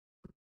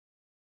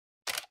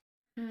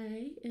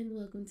Hi and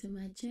welcome to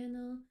my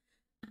channel.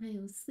 I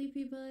am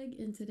Sleepybug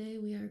and today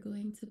we are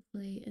going to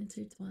play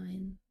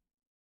Intertwine.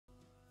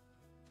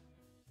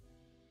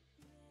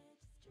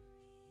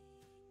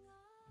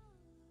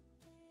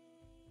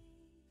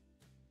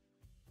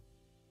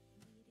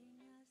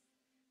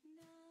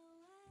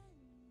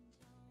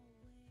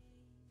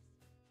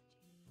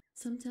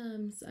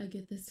 Sometimes I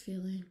get this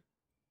feeling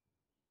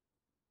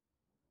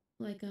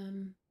like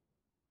I'm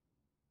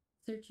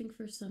searching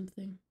for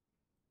something.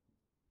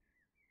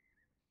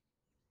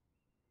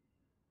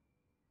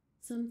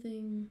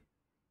 Something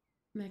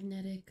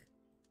magnetic.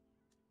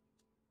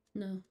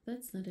 No,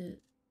 that's not it.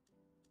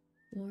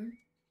 Warm?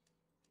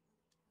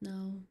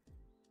 No.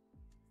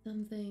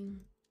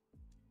 Something.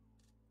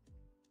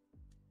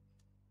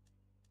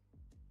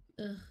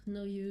 Ugh,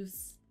 no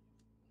use.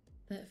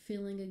 That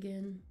feeling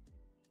again.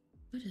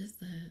 What is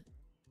that?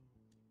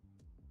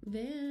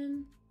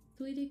 Van!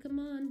 Sweetie, come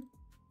on.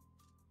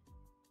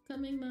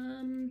 Coming,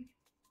 Mom.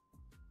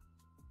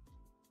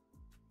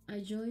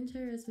 I joined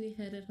her as we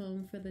headed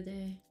home for the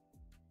day.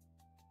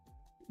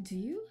 Do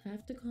you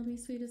have to call me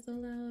sweetie so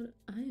loud?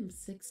 I am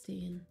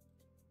 16.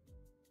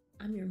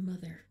 I'm your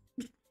mother.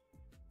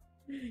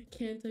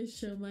 Can't I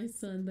show my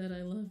son that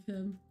I love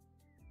him?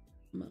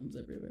 Mom's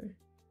everywhere.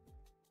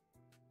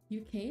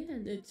 You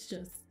can, it's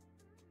just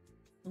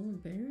so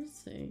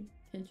embarrassing.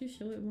 Can't you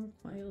show it more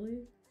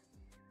quietly?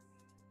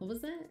 What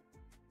was that?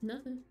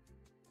 Nothing.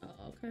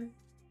 Oh, okay.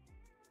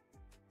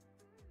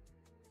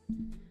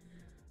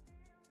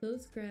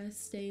 Those grass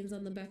stains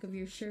on the back of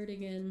your shirt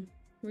again.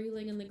 Were you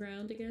laying on the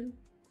ground again?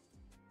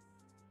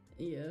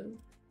 Yeah.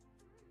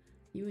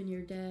 You and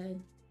your dad.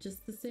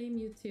 Just the same,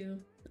 you two.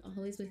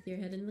 Always with your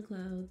head in the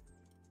clouds.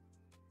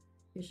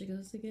 Here she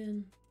goes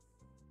again.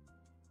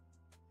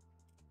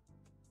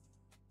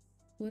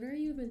 What are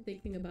you even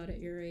thinking about at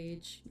your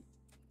age?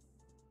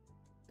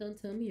 Don't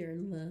tell me you're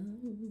in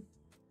love.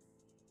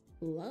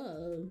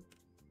 Love?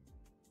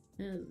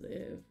 As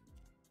if.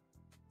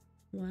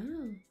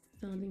 Wow.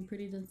 Sounding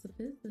pretty defensive.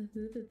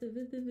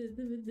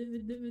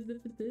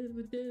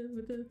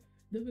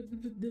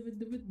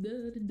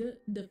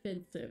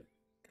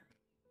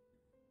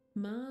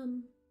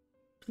 Mom,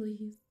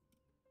 please.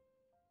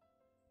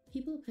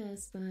 People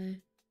pass by,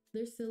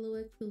 their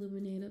silhouettes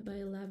illuminated by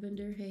a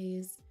lavender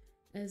haze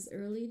as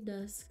early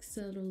dusk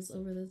settles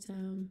over the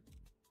town.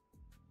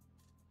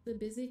 The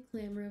busy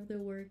clamor of the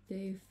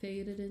workday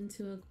faded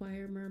into a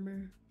quiet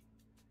murmur.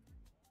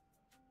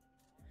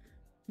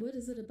 What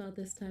is it about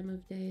this time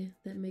of day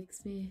that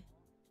makes me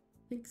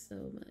think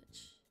so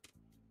much?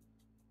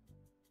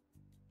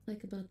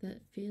 Like about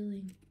that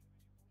feeling.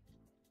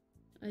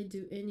 I'd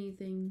do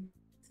anything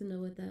to know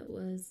what that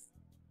was.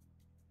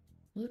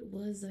 What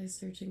was I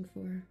searching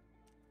for?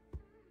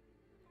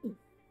 Ooh.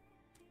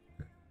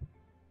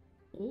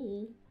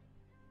 Oh.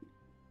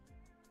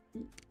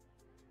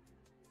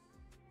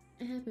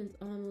 It happened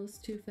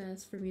almost too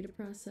fast for me to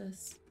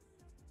process.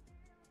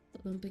 A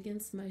bump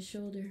against my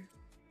shoulder.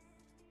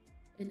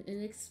 An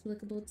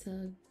inexplicable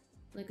tug,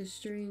 like a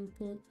string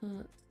pulled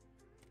taut.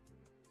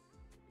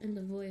 And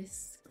a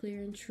voice,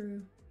 clear and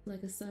true,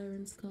 like a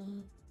siren's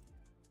call.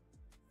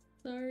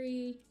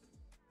 Sorry.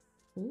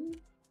 Ooh.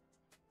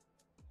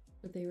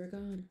 But they were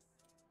gone.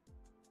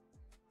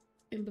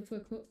 And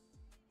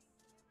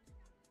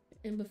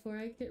before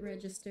I could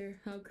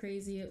register how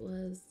crazy it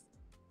was,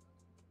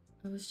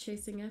 I was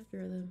chasing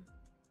after them.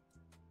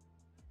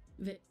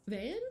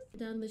 Van?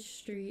 Down the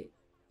street,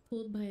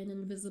 pulled by an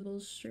invisible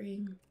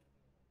string.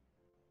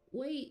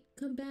 Wait,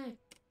 come back.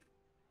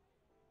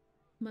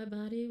 My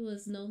body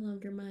was no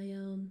longer my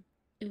own.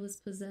 It was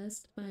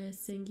possessed by a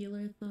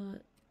singular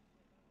thought.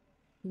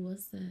 Who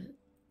was that?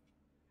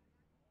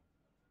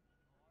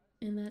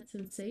 And that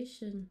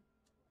sensation,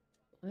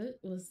 what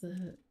was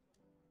that?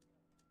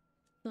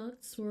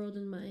 Thoughts swirled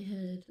in my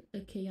head,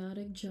 a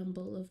chaotic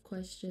jumble of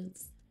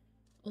questions,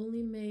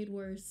 only made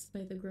worse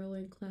by the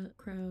growing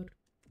crowd.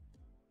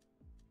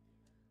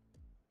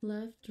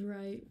 Left,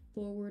 right,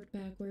 forward,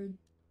 backward.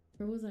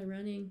 Where was I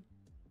running?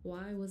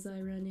 Why was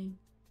I running?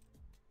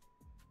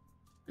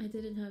 I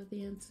didn't have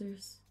the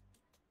answers.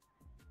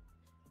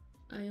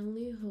 I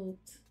only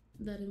hoped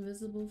that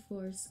invisible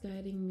force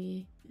guiding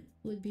me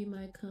would be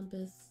my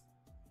compass,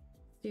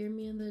 steer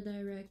me in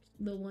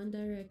the one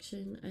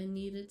direction I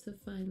needed to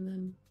find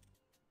them.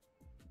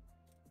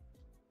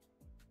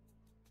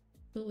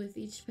 But with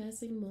each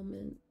passing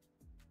moment,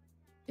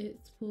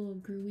 its pull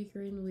grew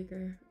weaker and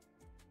weaker.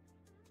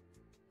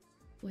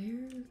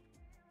 Where?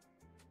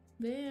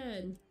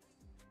 Van!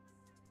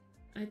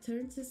 I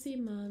turned to see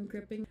Mom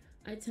gripping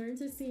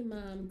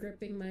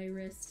my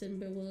wrist in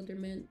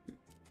bewilderment.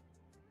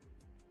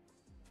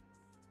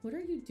 What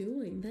are you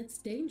doing? That's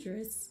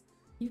dangerous.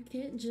 You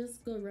can't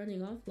just go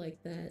running off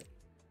like that.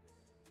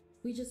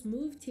 We just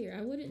moved here.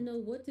 I wouldn't know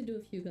what to do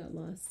if you got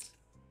lost.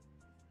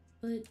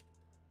 But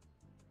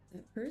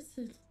that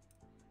person,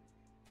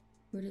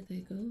 where did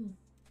they go?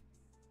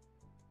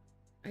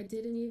 I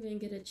didn't even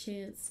get a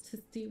chance to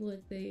see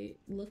what they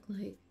look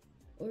like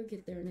or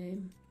get their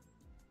name.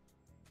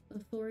 A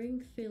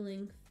foreign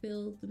feeling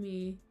filled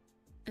me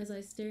as I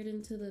stared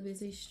into the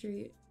busy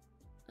street,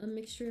 a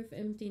mixture of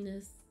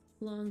emptiness,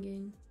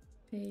 longing,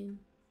 pain.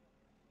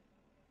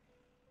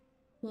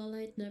 While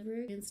I'd never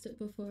experienced it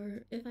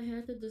before, if I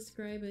had to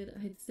describe it,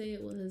 I'd say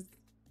it was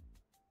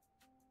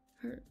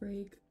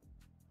heartbreak.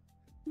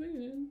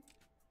 Man.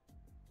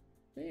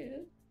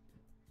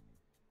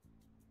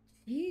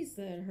 Jeez,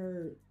 that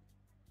hurt.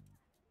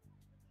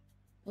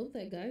 Hope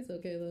that guy's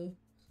okay though.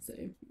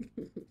 Same.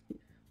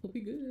 Hope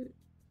he good.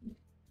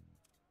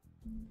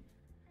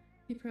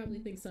 He probably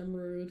thinks I'm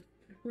rude,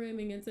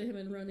 ramming into him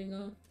and running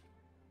off.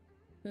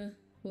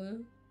 Well,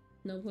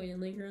 no point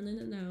in lingering in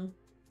it now.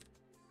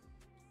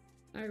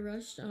 I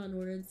rushed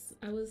onwards.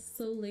 I was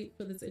so late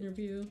for this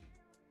interview.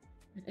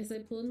 As I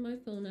pulled my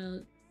phone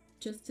out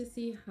just to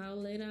see how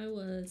late I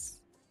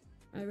was,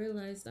 I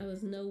realized I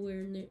was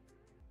nowhere near.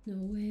 No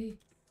way.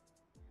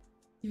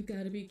 You've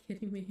got to be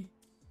kidding me.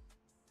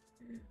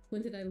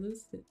 When did I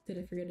lose it? Did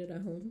I forget it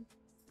at home?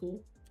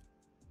 School?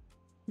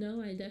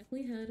 No, I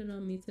definitely had it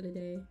on me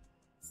today.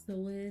 So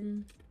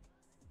when...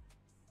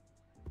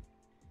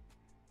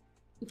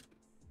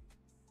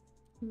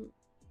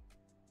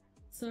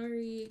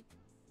 Sorry.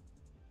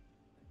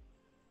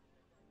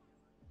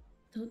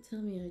 Don't tell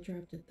me I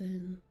dropped it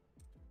then.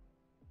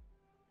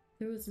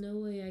 There was no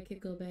way I could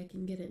go back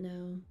and get it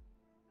now.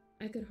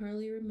 I could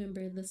hardly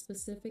remember the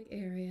specific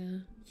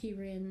area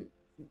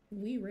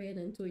we ran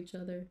into each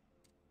other.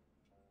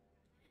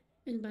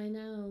 And by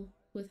now,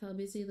 with how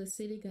busy the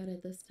city got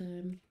at this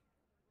time,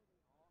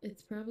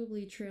 it's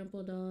probably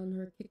trampled on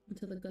or kicked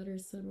into the gutter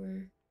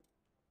somewhere.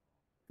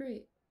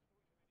 Great.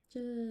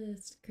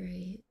 Just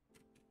great.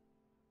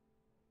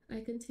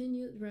 I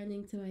continued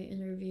running to my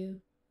interview,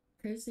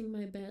 cursing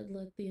my bad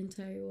luck the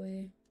entire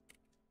way.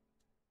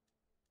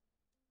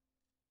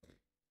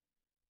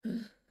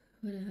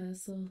 What a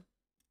hassle.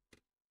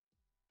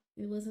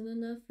 It wasn't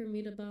enough for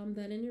me to bomb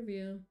that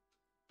interview.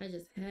 I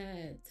just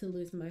had to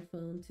lose my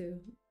phone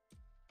too.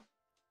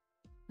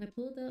 I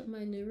pulled out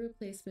my new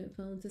replacement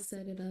phone to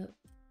set it up.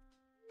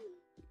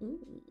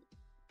 Ooh.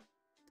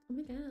 Oh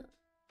my god.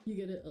 You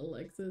get it,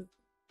 Alexis.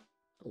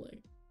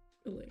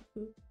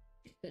 Alexis.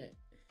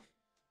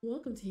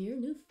 Welcome to your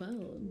new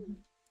phone.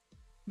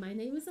 My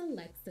name is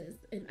Alexis,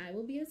 and I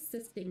will be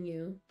assisting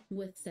you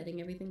with setting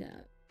everything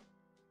up.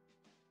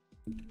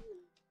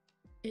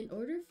 In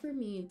order for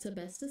me to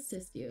best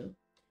assist you,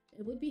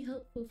 it would be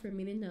helpful for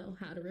me to know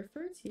how to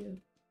refer to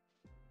you.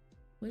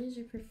 What is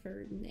your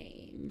preferred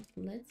name?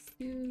 Let's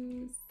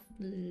do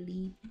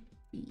Sleepy.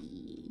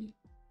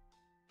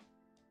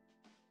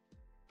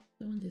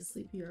 Don't do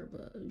Sleepy or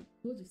Bug.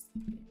 We'll do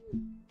Sleepy.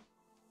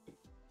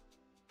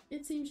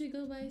 It seems you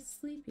go by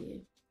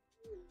Sleepy.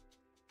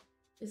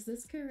 Is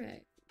this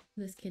correct?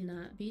 This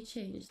cannot be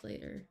changed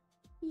later.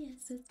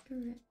 Yes, it's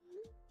correct.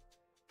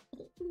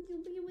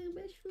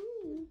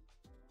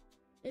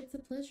 It's a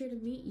pleasure to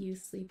meet you,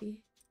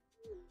 Sleepy.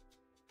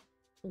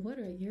 What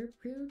are your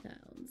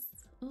pronouns?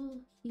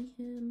 Oh, he,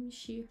 him,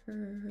 she,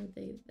 her,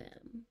 they,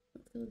 them.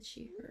 Let's go with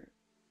she, her.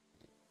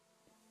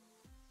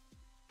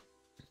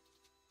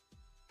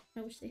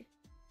 I wish they...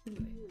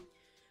 Anyway.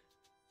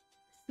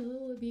 So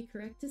it would be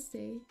correct to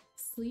say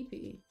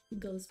Sleepy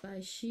goes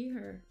by she,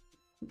 her.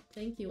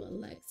 Thank you,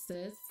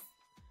 Alexis.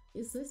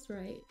 Is this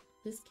right?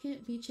 This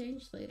can't be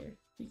changed later.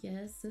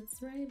 Yes,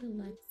 it's right,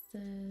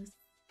 Alexis.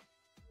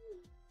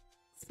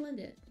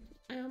 Splendid.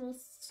 I'm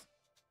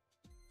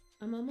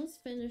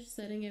almost finished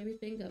setting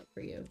everything up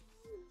for you.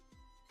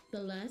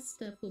 The last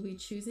step will be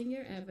choosing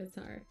your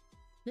avatar.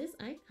 This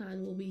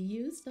icon will be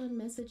used on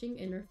messaging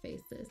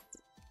interfaces.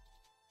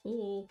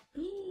 Oh.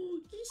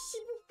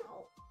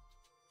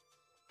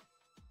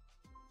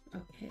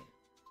 Okay.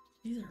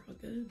 These are all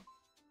good.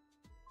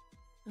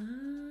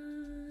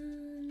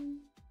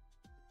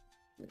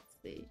 Let's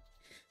see.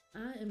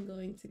 I am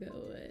going to go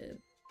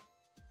with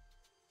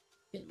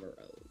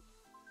Emerald.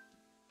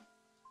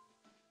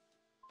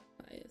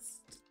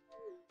 Biased.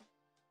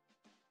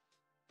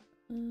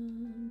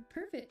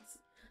 Perfect.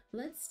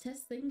 Let's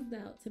test things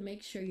out to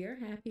make sure you're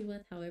happy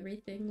with how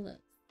everything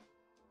looks.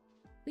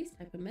 Please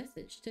type a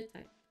message to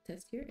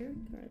test your error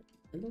card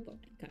in the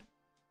book.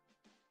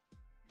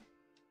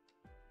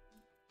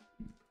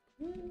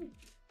 Oh,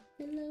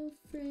 hello,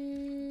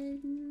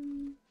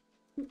 friend.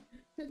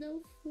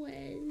 Hello,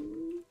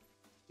 friend.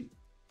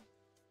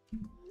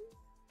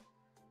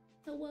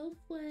 Hello,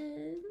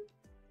 friend.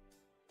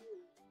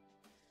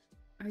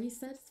 Are you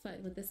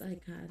satisfied with this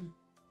icon?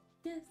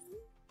 Yes.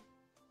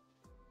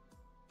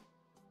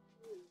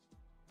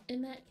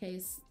 In that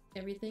case,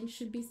 everything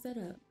should be set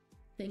up.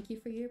 Thank you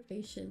for your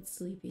patience,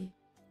 Sleepy.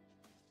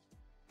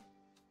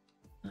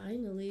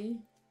 Finally.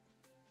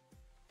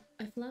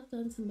 I flopped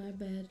onto my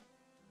bed,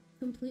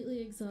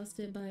 completely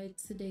exhausted by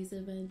today's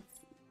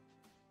events.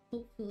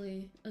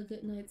 Hopefully, a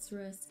good night's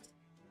rest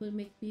would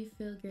make me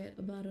feel great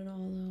about it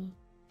all, though.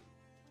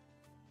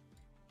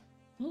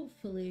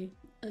 Hopefully,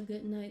 a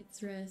good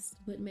night's rest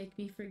would make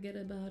me forget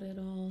about it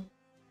all.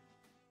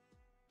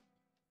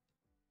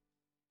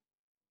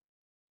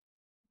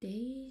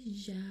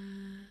 Deja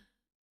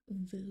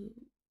vu.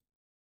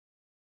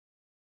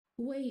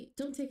 Wait,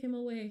 don't take him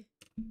away.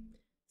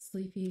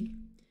 Sleepy.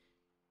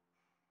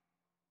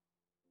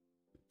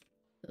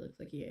 That looks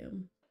like I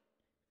am.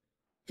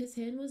 His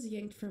hand was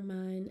yanked from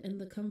mine,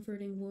 and the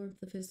comforting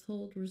warmth of his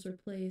hold was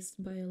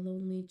replaced by a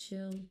lonely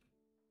chill.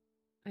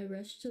 I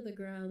rushed to the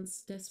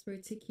grounds,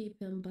 desperate to keep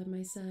him by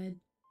my side.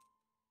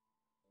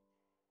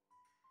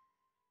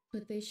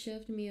 But they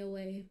shoved me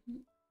away,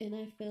 and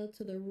I fell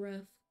to the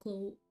rough,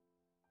 cold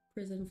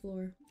prison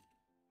floor.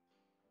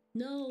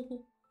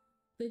 No!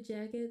 The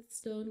jagged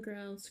stone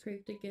ground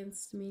scraped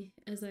against me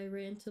as I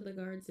ran to the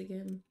guards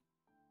again.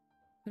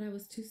 But I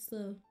was too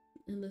slow,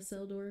 and the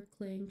cell door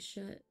clanged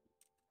shut.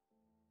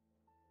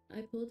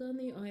 I pulled on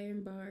the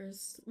iron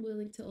bars,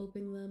 willing to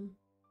open them,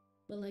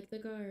 but like the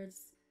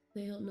guards,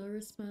 they held no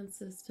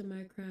responses to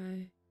my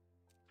cry.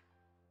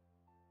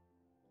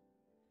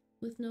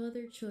 With no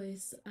other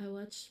choice, I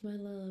watched my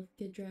love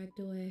get dragged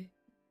away.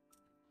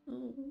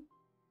 Oh.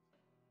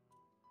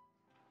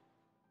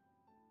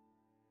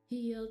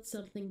 He yelled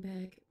something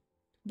back,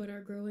 but our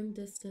growing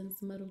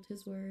distance muddled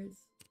his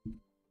words.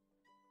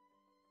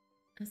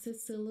 As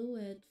his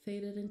silhouette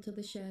faded into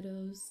the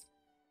shadows,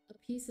 a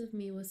piece of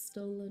me was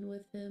stolen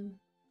with him.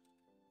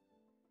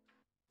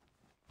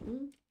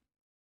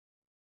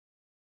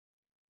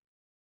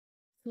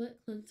 Sweat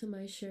clung to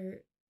my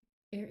shirt.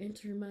 Air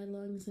entered my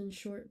lungs in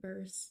short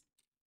bursts.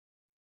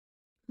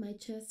 My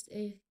chest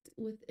ached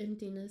with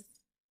emptiness.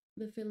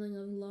 The feeling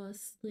of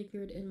loss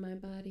lingered in my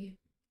body.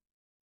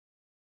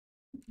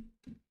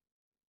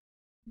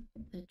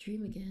 That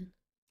dream again.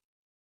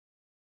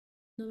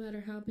 No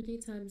matter how many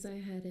times I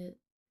had it,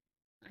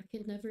 I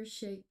could never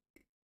shake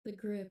the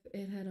grip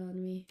it had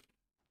on me.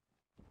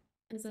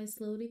 As I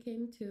slowly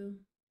came to,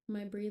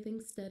 my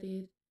breathing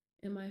steadied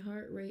and my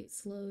heart rate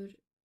slowed.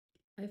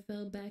 I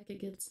fell back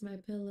against my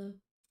pillow.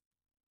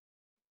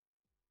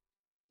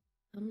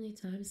 How many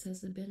times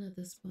has it been at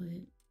this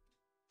point?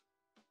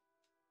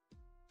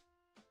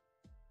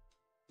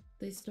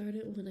 They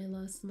started when I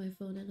lost my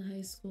phone in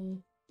high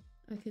school.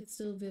 I could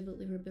still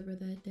vividly remember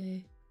that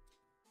day.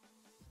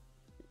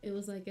 It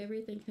was like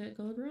everything had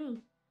gone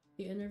wrong.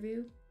 The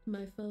interview,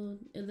 my phone,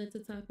 and then to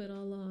top it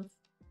all off,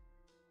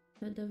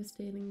 that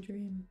devastating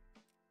dream.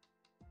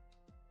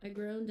 I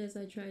groaned as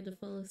I tried to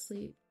fall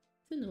asleep,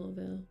 to no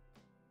avail.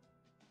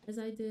 As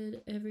I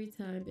did every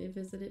time it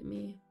visited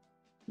me.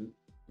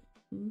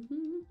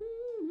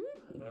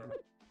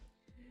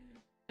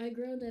 I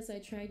groaned as I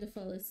tried to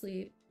fall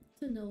asleep,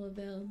 to no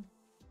avail.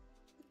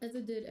 As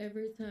it did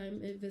every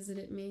time it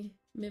visited me,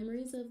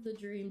 memories of the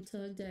dream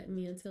tugged at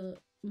me until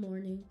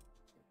morning.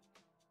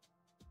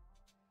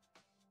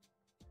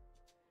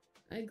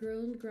 I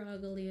groaned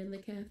groggily in the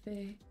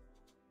cafe.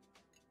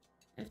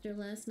 After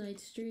last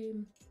night's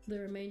dream, the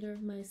remainder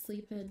of my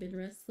sleep had been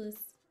restless,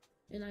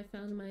 and I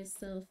found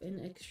myself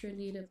in extra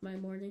need of my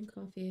morning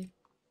coffee.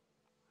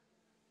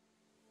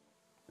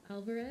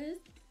 Alvarez?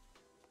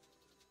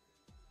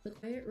 The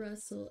quiet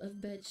rustle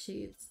of bed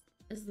sheets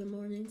as the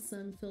morning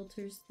sun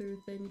filters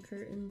through thin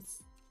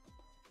curtains.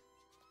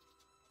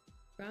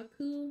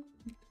 Raku?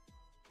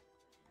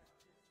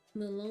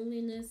 The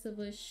loneliness of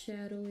a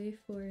shadowy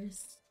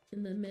forest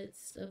in the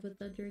midst of a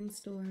thundering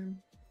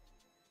storm.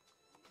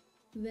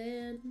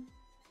 Then...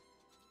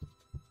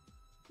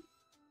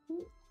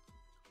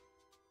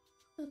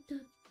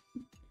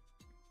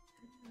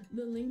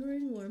 The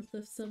lingering warmth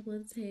of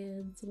someone's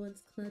hands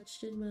once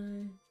clutched in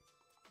mine.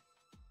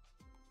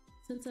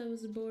 Since I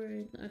was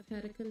born, I've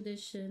had a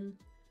condition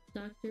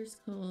doctors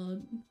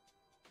called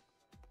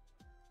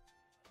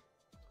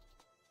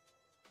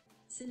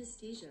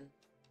synesthesia.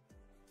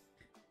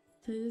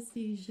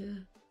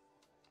 Synesthesia.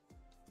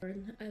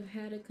 I've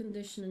had a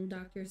condition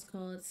doctors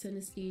call it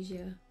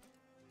synesthesia.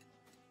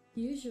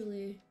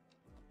 Usually,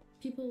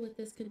 people with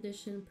this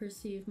condition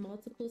perceive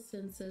multiple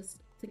senses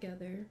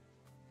together,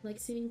 like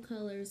seeing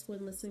colors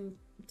when listening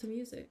to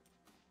music.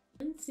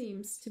 One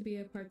seems to be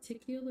a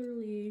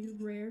particularly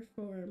rare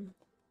form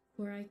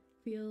where I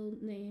feel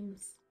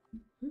names.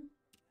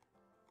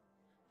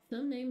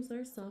 Some names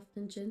are soft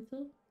and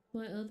gentle,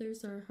 while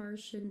others are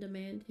harsh and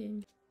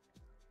demanding.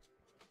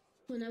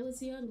 When I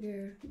was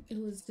younger, it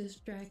was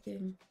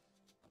distracting,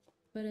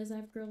 but as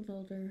I've grown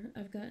older,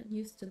 I've gotten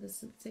used to the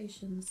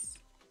sensations.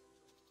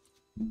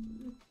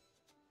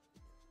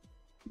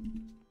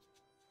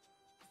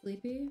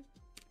 Sleepy?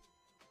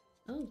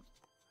 Oh.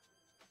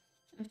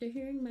 After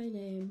hearing my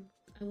name,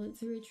 I went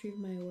to retrieve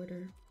my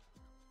order.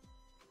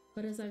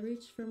 But as I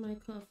reached for my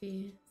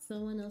coffee,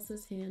 someone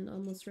else's hand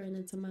almost ran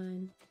into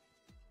mine.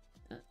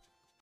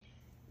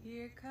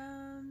 Here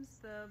comes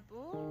the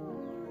boy.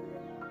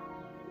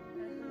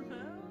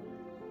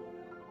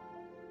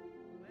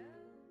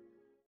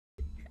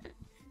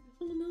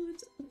 Oh no,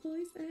 it's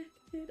voice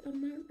acted.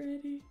 I'm not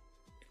ready.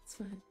 It's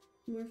fine.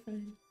 We're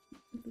fine.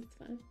 It's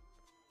fine.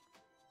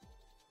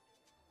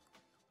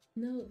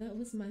 No, that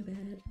was my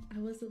bad. I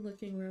wasn't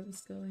looking where I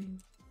was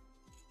going.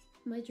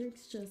 My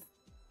drinks just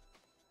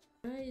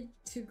tried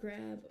to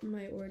grab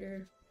my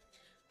order,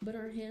 but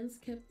our hands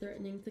kept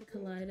threatening to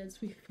collide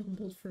as we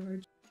fumbled for our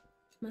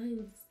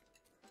mine's.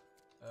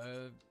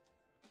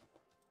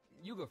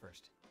 You go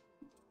first.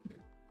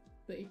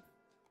 Thanks.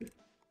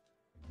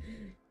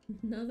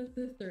 Now that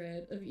the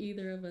threat of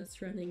either of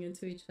us running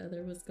into each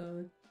other was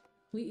gone,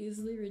 we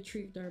easily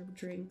retrieved our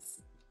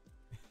drinks.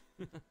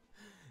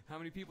 How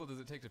many people does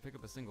it take to pick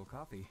up a single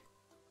coffee?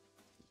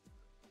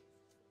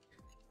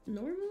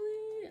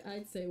 Normally,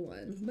 I'd say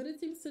one, but it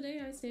seems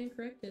today I stand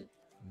corrected.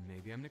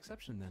 Maybe I'm an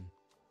exception then.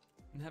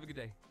 And have a good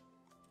day.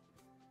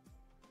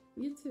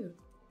 You too.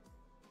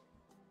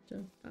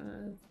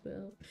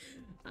 Bill.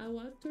 I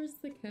walked towards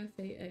the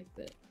cafe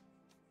exit,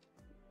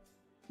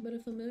 but a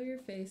familiar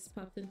face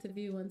popped into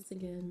view once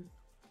again.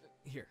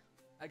 Here,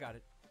 I got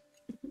it.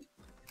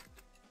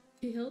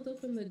 He held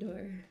open the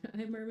door.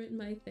 I murmured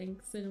my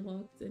thanks and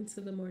walked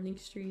into the morning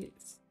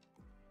streets.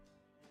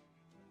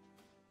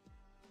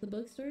 The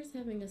bookstore is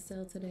having a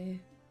sale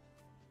today.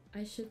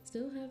 I should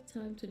still have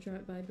time to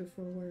drop by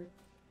before work.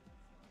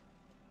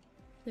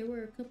 There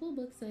were a couple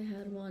books I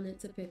had wanted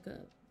to pick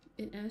up,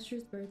 and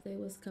Asher's birthday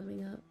was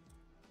coming up.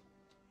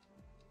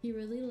 He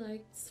really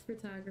likes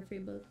photography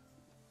books,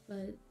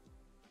 but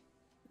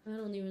I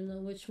don't even know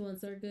which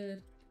ones are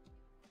good.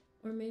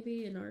 Or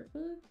maybe an art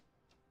book?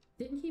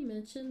 Didn't he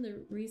mention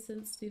the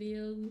recent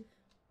Studio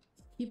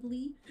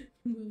Ghibli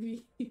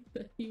movie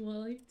that he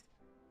liked?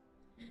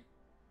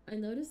 I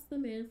noticed the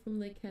man from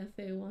the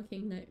cafe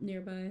walking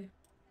nearby.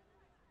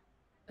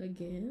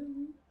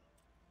 Again?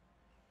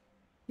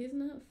 He's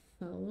not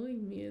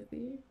following me, is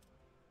he?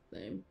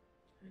 Same.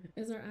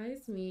 As our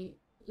eyes meet,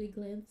 we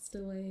glanced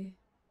away,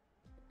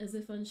 as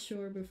if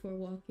unsure before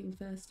walking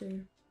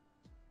faster.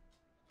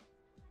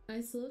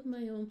 I slowed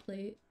my own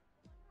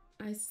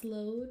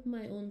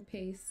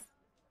pace,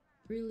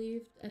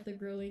 relieved at the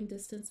growing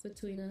distance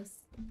between us.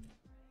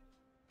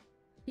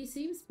 He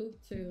seems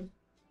spooked too.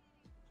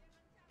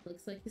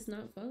 Looks like he's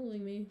not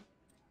following me.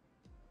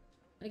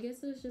 I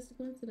guess it was just a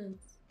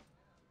coincidence.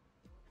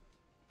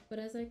 But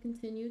as I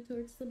continued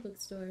towards the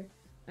bookstore,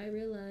 I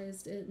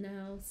realized it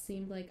now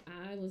seemed like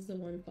I was the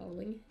one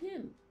following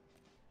him.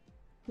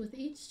 With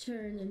each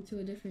turn into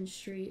a different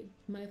street,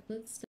 my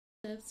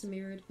footsteps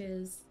mirrored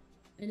his,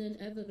 and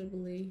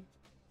inevitably,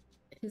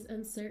 his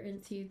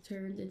uncertainty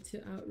turned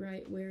into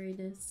outright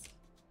weariness.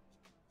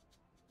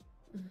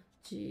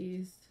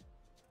 Jeez.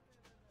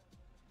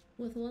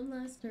 With one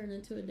last turn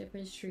into a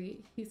different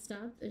street, he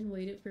stopped and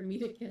waited for me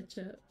to catch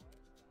up.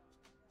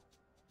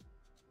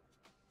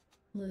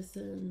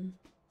 Listen,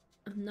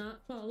 I'm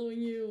not following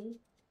you.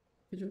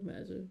 Could you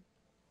imagine?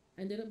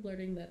 I ended up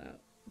blurting that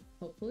out.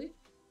 Hopefully,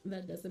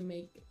 that doesn't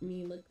make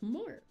me look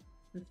more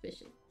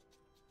suspicious.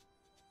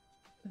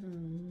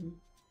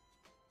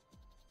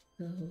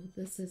 So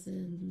this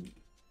isn't...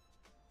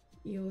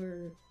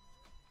 You're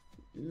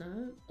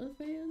not a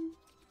fan?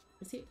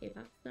 Is he a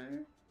K-pop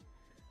star?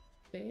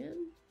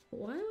 Fan?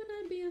 Why would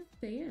I be a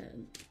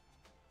fan?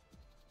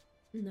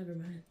 Never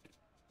mind.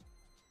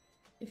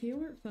 If you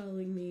weren't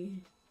following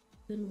me,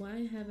 then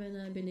why haven't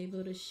I been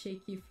able to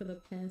shake you for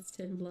the past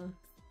 10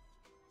 blocks?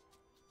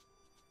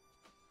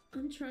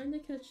 I'm trying to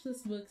catch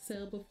this book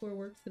sale before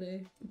work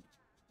today.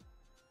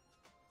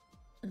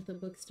 At the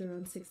bookstore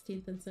on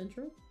 16th and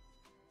Central?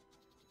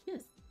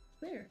 Yes,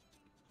 there.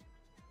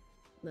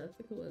 That's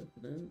a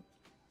coincidence.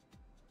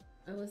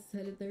 I was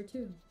headed there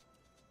too.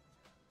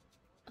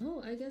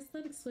 Oh, I guess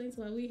that explains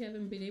why we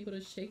haven't been able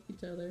to shake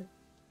each other.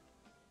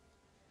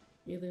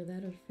 Either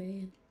that or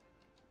fate.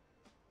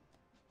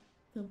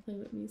 Don't play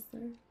with me,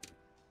 sir.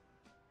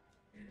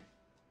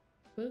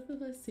 Both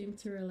of us seem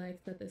to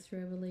relax at this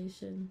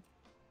revelation.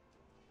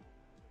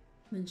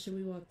 Then should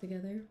we walk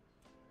together?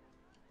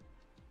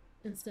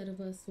 Instead of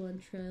us one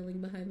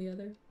trailing behind the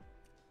other?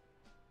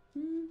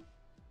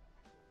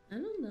 I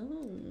don't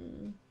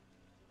know.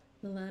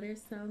 The latter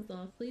sounds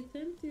awfully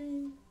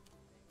tempting.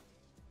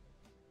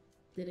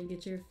 Didn't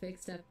get your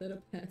fix after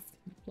the past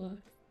block.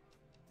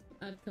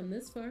 I've come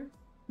this far.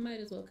 Might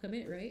as well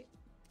commit, right?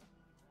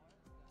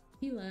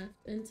 He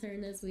laughed and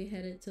turned as we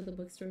headed to the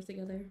bookstore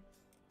together.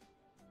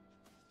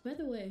 By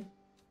the way,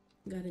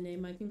 got a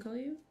name I can call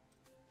you?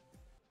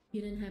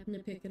 You didn't happen to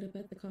pick it up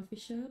at the coffee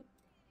shop?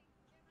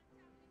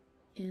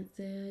 Can't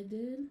say I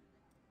did.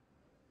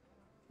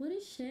 What a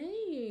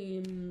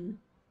shame.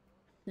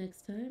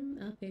 Next time,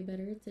 I'll pay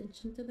better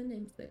attention to the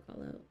names they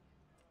call out.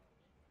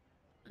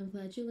 I'm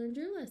glad you learned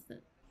your lesson.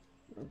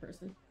 Wrong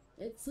person.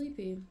 It's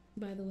Sleepy,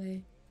 by the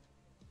way.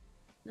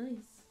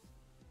 Nice.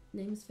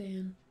 Name's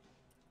Fan.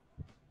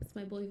 It's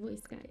my boy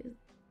voice, guys.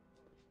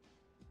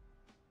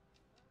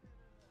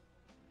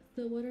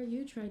 So what are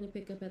you trying to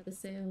pick up at the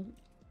sale?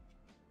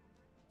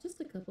 Just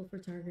a couple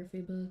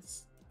photography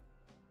books.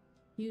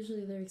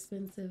 Usually they're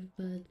expensive,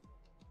 but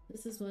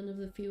this is one of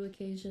the few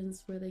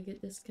occasions where they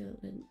get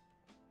discounted.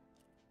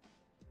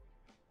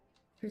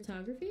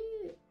 Photography?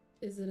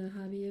 Is it a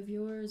hobby of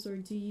yours, or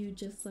do you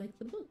just like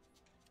the book?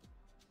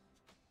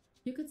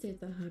 You could say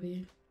it's a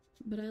hobby,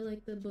 but I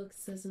like the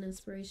books as an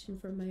inspiration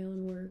for my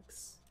own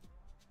works.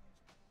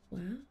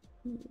 Wow.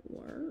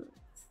 Works.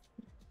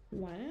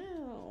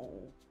 Wow.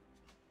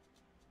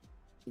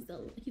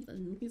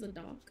 He's a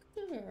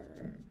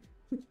doctor.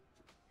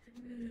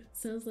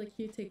 Sounds like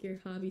you take your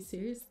hobby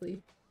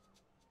seriously.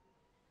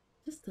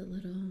 Just a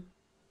little.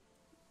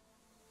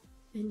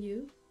 And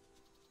you?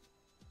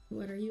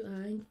 What are you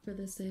eyeing for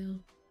the sale?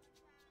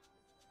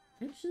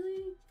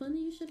 Actually,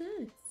 funny you should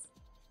ask.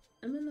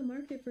 I'm in the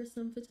market for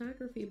some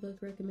photography book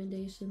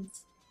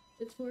recommendations.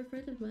 It's for a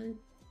friend of mine.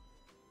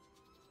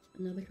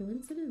 Another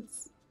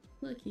coincidence.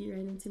 Lucky you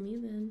ran into me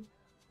then.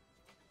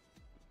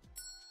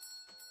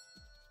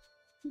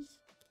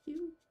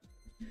 Cute.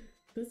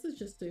 This is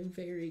just a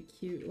very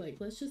cute, like,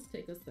 let's just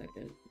take a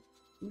second.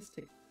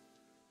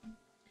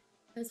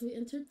 As we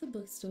entered the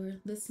bookstore,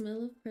 the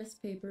smell of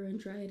pressed paper and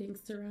dry ink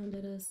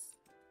surrounded us.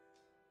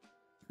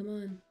 Come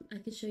on, I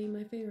can show you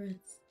my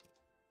favorites.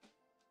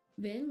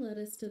 Van led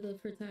us to the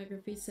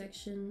photography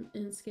section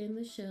and scanned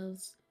the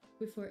shelves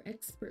before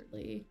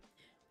expertly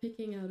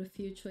picking out a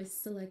few choice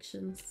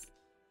selections.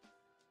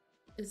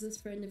 Is this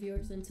friend of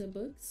yours into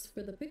books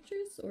for the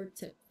pictures or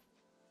tip?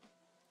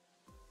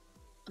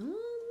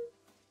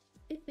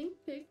 I think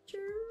picture.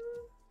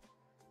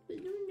 I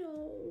don't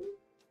know.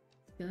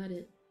 Got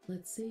it.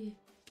 Let's see.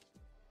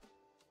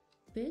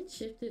 Van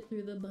shifted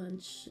through the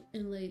bunch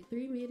and laid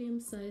 3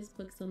 medium-sized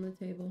books on the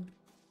table.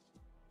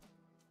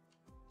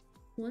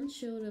 One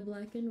showed a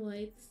black and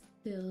white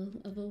still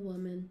of a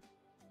woman,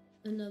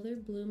 another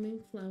blooming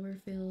flower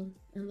field,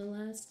 and the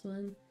last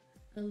one,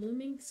 a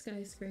looming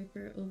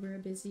skyscraper over a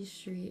busy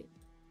street.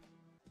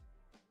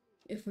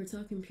 If we're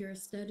talking pure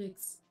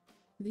aesthetics,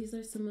 these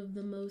are some of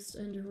the most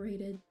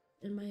underrated,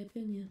 in my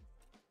opinion.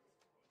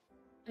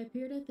 I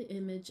peered at the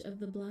image of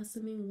the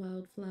blossoming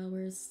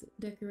wildflowers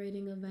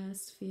decorating a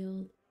vast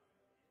field,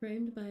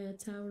 framed by a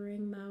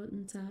towering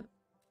mountaintop.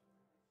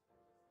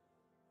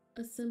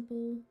 A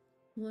simple,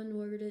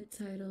 one-worded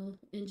title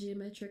in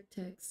geometric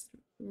text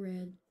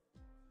read,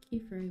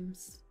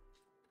 Keyframes.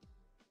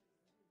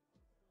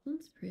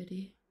 One's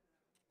pretty.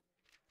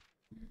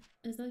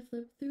 As I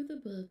flipped through the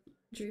book,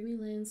 dreamy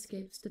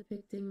landscapes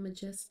depicting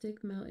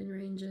majestic mountain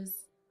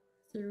ranges,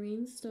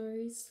 serene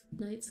starries,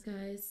 night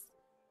skies,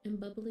 and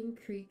bubbling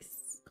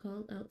creeks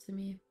called out to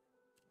me.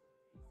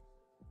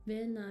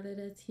 Van nodded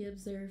as he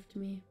observed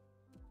me.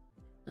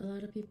 A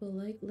lot of people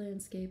like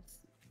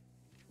landscapes.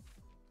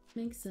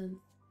 Makes sense.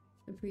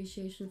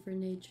 Appreciation for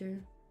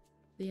nature.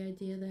 The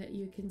idea that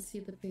you can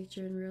see the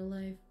picture in real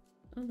life.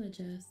 All that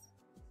jazz.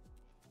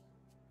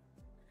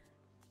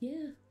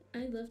 Yeah,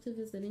 I'd love to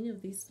visit any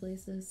of these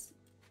places.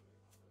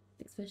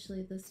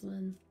 Especially this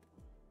one.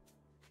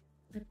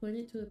 I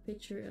pointed to a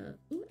picture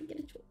of... Ooh, I get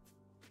a choice.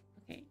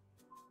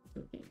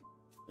 Okay,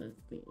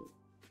 let's see.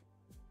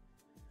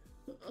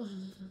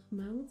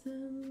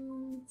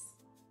 Mountains,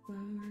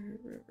 flower,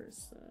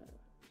 riverside.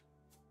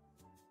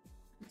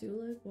 I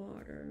do like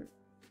water.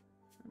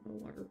 I'm a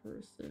water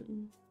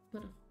person.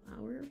 But a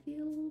flower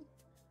field?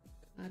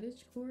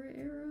 Cottagecore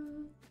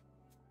era?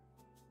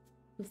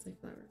 Let's say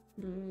flower.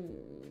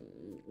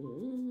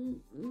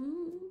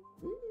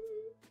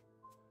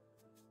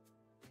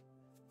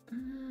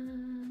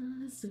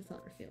 Let's do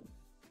flower field.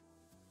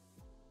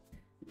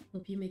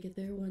 Hope you make it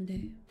there one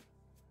day.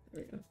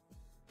 There we go.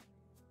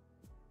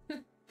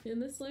 In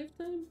this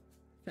lifetime?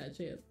 Fat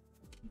chance.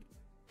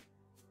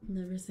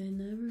 Never say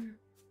never.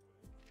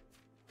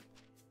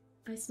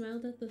 I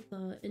smiled at the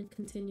thought and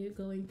continued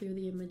going through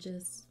the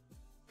images.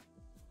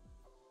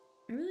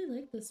 I really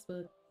like this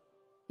book.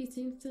 He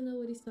seems to know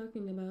what he's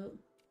talking about.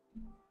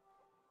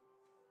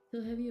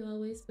 So have you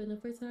always been a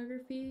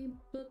photography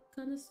book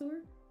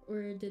connoisseur?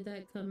 Or did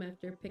that come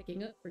after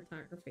picking up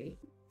photography?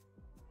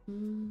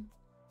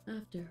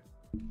 After.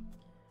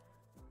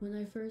 When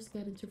I first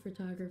got into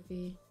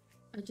photography,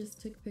 I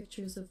just took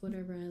pictures of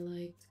whatever I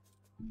liked.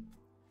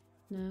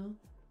 Now,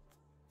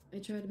 I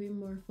try to be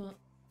more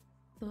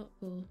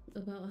thoughtful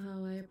about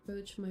how I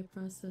approach my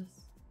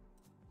process.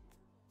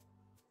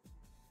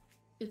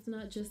 It's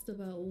not just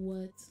about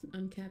what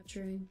I'm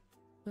capturing,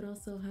 but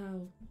also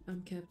how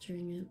I'm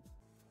capturing it.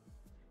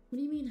 What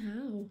do you mean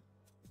how?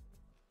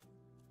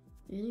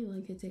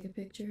 Anyone could take a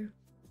picture,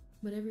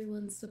 but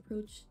everyone's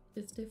approach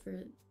is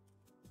different.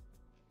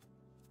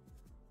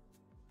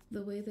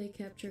 The way they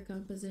capture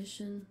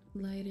composition,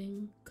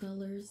 lighting,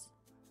 colors,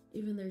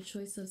 even their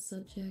choice of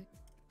subject.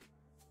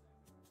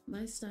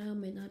 My style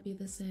may not be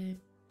the same,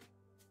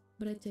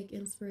 but I take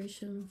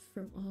inspiration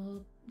from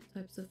all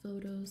types of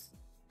photos,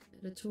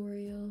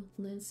 editorial,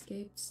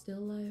 landscape,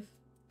 still life.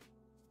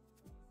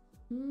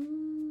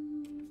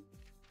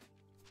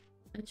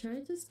 I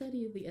tried to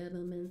study the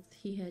elements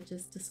he had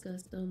just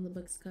discussed on the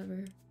book's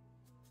cover.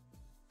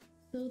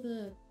 So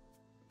the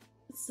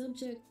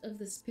subject of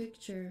this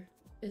picture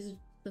is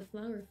the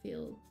flower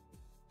field,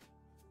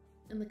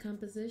 and the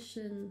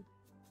composition,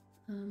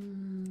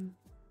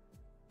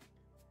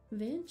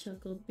 Van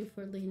chuckled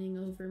before leaning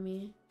over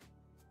me.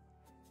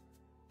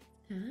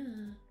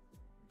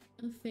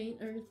 A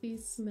faint earthy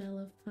smell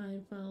of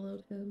pine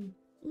followed him.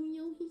 Oh,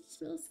 yo, he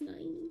smells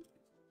nice.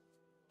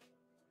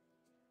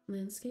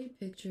 Landscape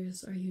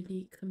pictures are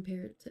unique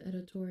compared to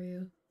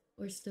editorial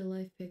or still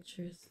life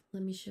pictures.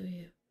 Let me show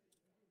you.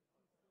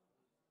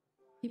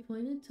 He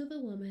pointed to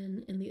the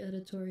woman in the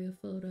editorial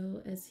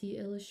photo as he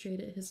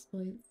illustrated his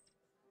points.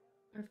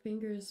 Our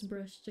fingers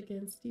brushed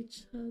against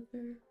each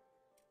other.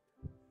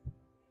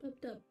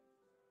 Popped up.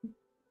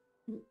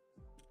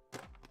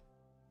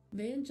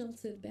 Van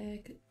jolted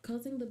back,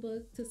 causing the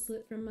book to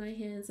slip from my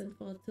hands and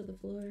fall to the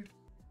floor.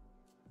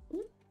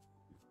 Ooh.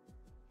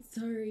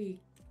 Sorry.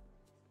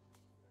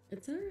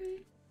 It's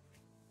alright.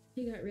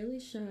 He got really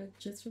shocked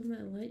just from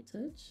that light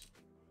touch.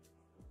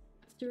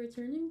 After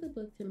returning the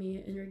book to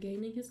me and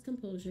regaining his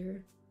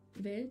composure,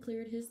 Van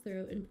cleared his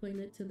throat and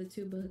pointed to the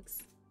two books.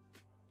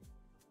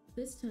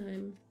 This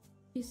time,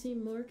 he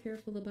seemed more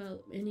careful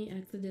about any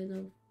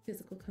accidental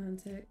physical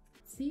contact.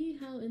 See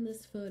how in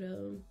this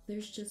photo,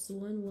 there's just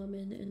one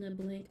woman in a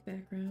blank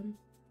background?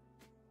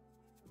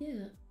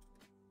 Yeah.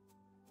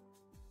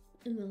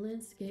 In the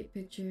landscape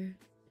picture,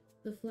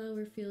 the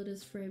flower field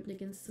is framed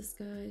against the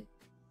sky,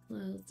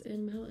 clouds,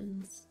 and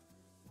mountains.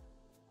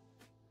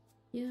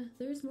 Yeah,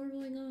 there's more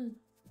going on.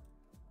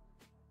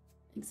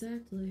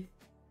 Exactly.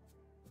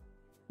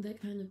 That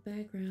kind of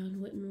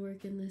background wouldn't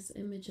work in this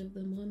image of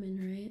the woman,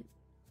 right?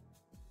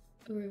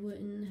 Or it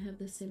wouldn't have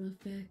the same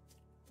effect.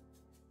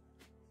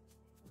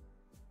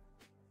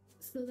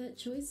 So that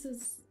choice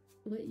is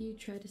what you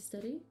try to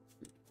study?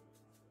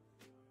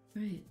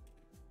 Right.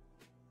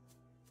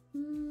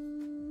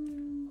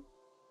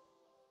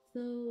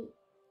 So,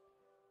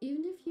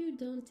 even if you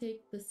don't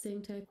take the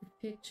same type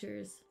of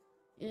pictures,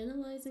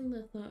 analyzing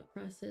the thought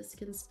process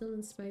can still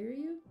inspire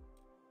you?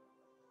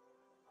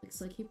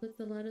 Looks like he puts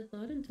a lot of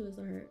thought into his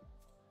art.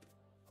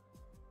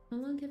 How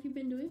long have you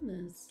been doing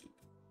this?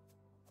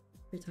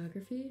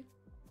 Photography?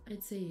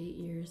 I'd say 8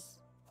 years.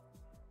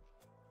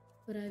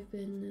 But I've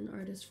been an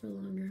artist for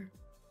longer.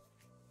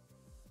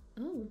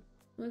 Oh,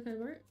 what kind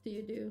of art do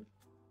you do?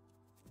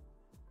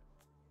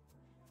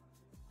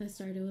 I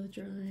started with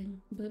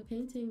drawing, but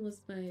painting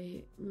was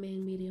my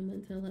main medium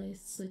until I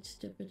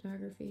switched to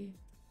photography.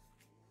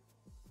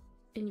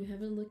 And you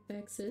haven't looked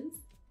back since?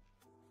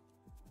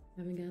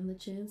 Haven't gotten the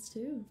chance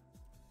to.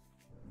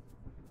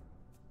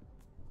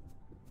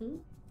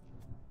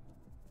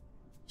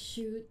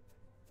 Shoot.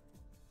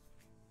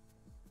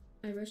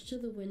 I rushed to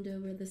the window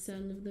where the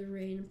sound of the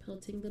rain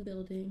pelting the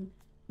building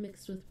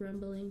mixed with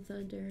rumbling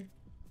thunder.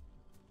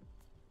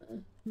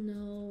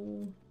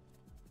 No.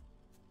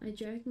 I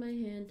dragged my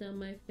hand down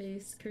my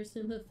face,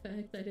 cursing the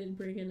fact I didn't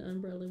bring an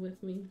umbrella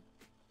with me.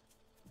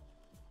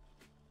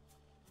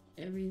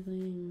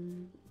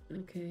 Everything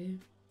okay?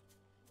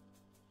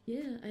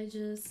 Yeah, I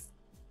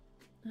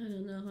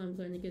don't know how I'm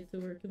going to get to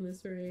work in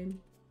this rain.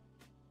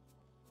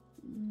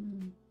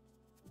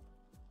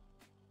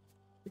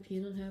 If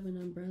you don't have an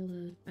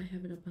umbrella, I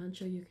have a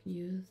poncho you can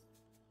use.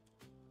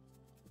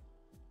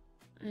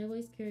 I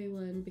always carry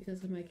one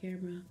because of my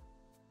camera.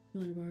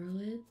 You want to borrow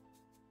it?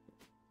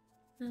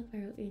 I'll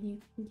borrow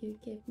anything you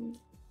give me.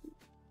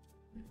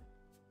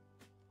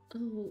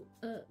 Oh,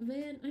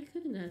 Van, I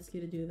couldn't ask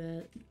you to do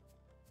that.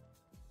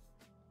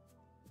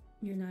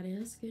 You're not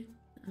asking,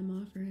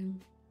 I'm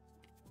offering.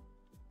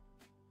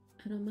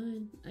 I don't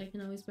mind, I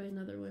can always buy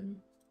another one.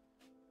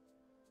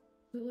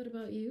 But what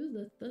about you,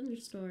 the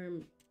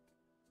thunderstorm?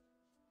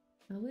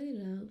 I'll wait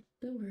it out,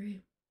 don't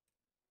worry.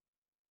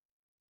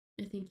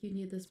 I think you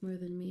need this more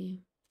than me.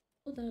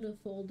 Pulled out a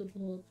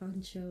foldable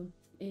poncho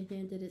and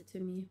handed it to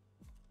me.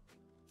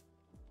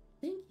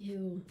 Thank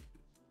you.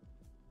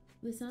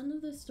 The sound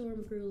of the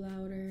storm grew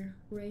louder.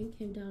 Rain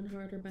came down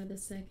harder by the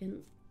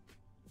second.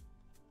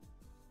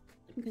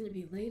 I'm gonna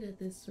be late at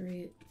this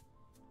rate.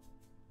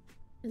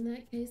 In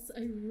that case,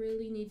 I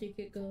really need to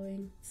get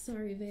going.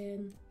 Sorry,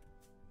 Van.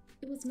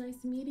 It was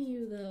nice meeting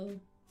you, though.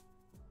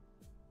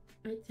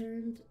 I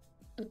turned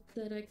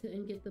upset I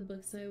couldn't get the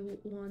books I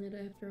wanted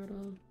after it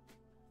all.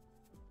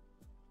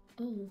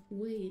 Oh,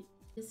 wait.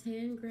 His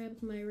hand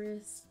grabbed my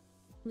wrist,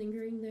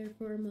 lingering there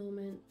for a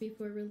moment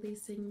before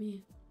releasing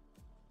me.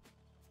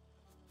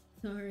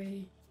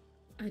 Sorry,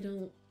 I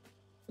don't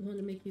want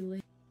to make you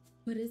late,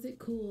 but is it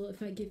cool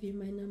if I give you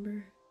my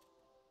number?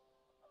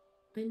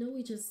 I know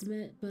we just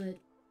met, but...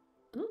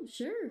 Oh,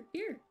 sure,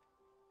 here.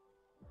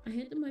 I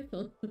handed my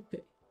phone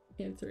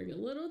answering a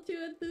little too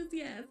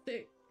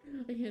enthusiastic.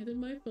 I handed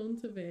my phone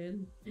to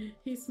Van.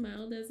 He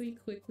smiled as he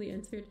quickly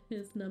entered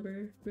his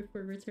number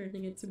before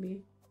returning it to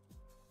me.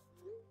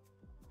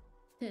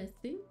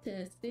 Testing,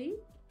 testing.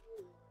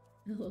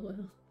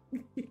 LOL.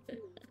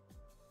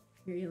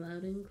 Hear you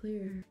loud and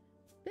clear.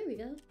 There we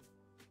go.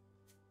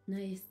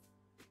 Nice.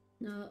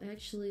 Now I'll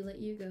actually let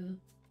you go.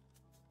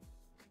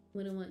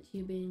 Wouldn't want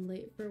you being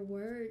late for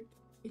work.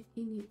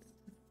 He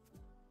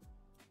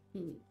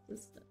needs to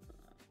stop.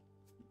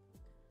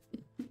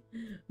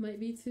 Might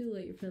be too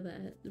late for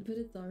that, but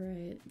it's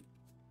alright.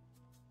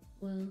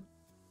 Well,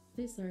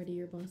 say sorry to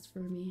your boss for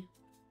me.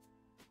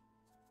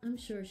 I'm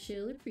sure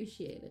she'll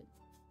appreciate it.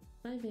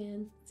 Bye,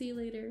 Van. See you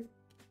later.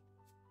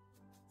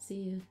 See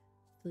you,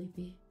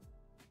 Sleepy.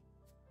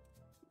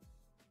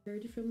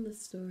 Heard from the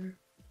store.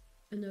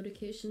 A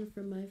notification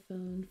from my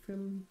phone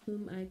from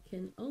whom I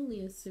can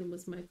only assume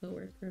was my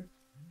coworker.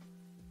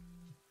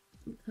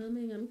 I'm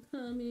coming, I'm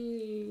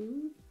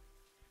coming.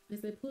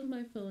 As I pulled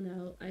my phone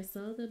out, I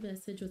saw the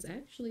message was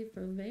actually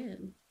from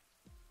Van.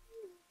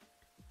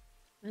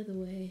 By the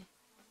way,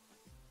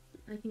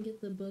 I can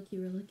get the book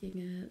you were looking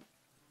at.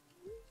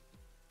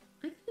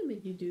 I couldn't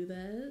make you do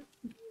that.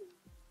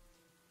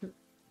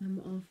 I'm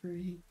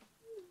offering.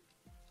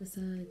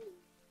 Besides,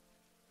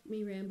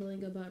 me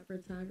rambling about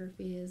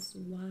photography is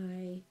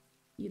why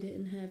you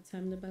didn't have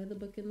time to buy the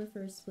book in the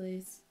first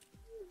place.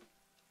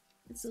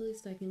 It's the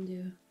least I can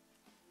do.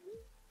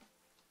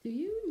 Do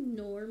you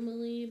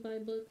normally buy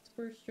books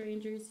for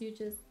strangers you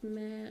just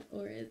met,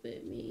 or is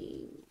it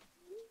me?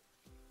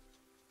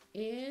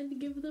 And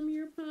give them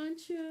your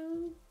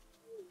poncho?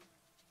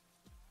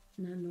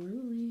 Not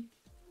normally.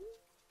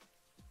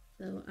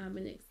 So I'm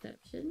an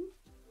exception.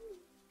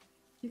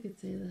 You could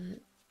say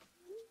that.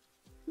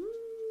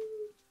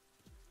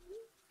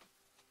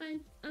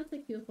 Fine, I'll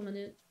take you up on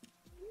it.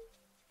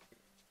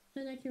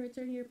 Then I can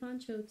return your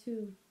poncho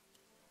too.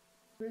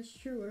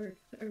 Rest your work,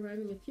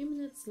 arriving a few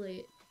minutes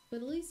late, but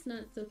at least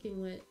not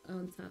soaking wet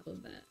on top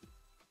of that.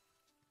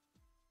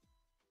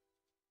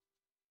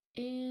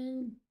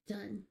 And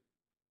done.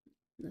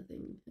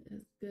 Nothing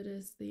as good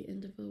as the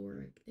end of a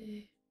work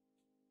day.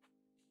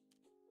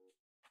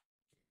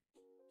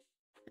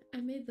 I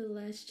made the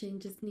last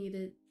changes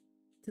needed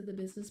to the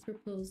business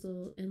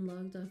proposal and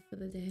logged off for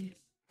the day.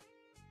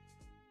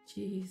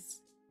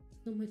 Jeez,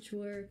 so much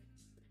work.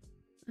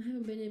 I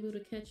haven't been able to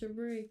catch a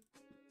break.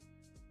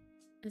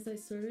 As I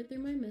sorted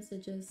through my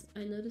messages,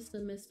 I noticed a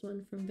missed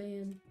one from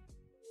Van.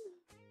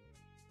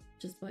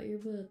 Just bought your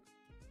book.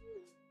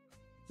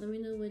 Let me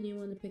know when you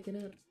want to pick it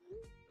up.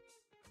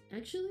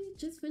 Actually,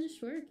 just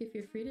finished work if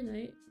you're free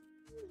tonight.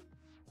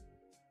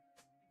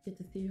 Good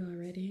to see you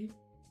already.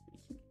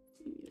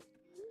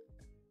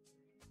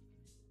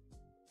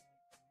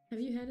 Have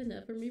you had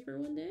enough of me for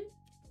one day?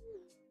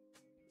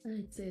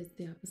 I'd say it's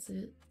the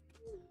opposite.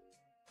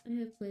 I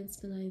have plans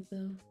tonight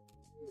though,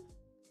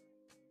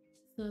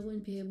 so I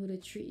wouldn't be able to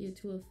treat you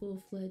to a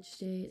full-fledged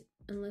date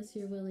unless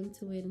you're willing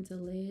to wait until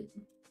late.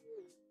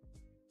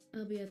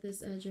 I'll be at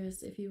this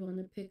address if you want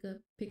to pick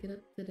it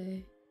up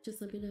today.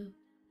 Just let me know.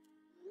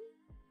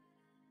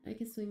 I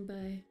can swing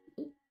by.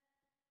 Oop.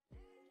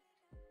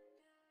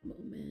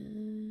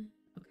 Moment.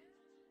 Okay.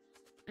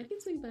 I can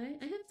swing by.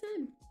 I have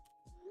time.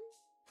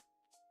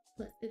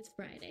 Plus, it's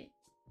Friday.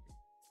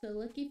 So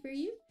lucky for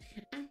you,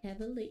 I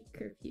have a late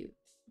curfew.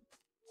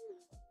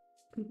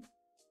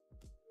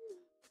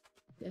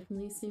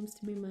 Definitely seems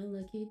to be my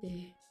lucky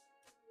day.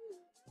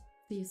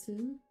 See you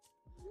soon.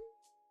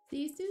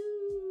 See you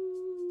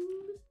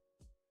soon.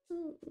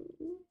 Oh,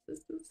 this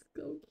is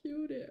so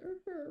cute. It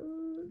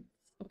hurts.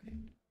 Okay.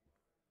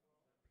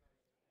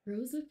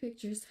 Rows of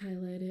pictures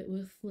highlighted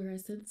with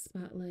fluorescent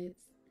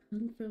spotlights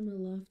hung from a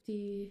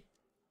lofty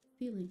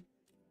ceiling.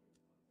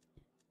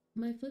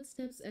 My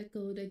footsteps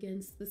echoed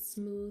against the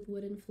smooth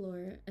wooden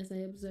floor as I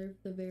observed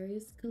the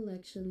various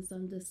collections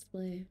on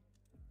display.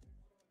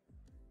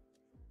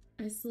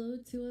 I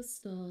slowed to a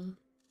stall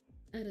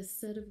at a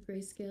set of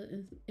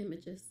grayscale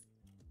images.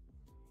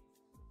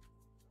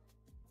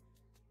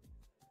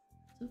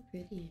 So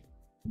pretty.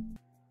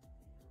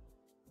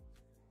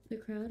 The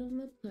crowd on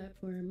the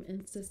platform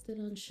insisted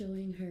on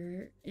showing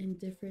her in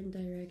different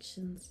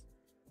directions.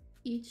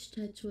 Each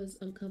touch was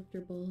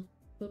uncomfortable,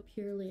 but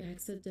purely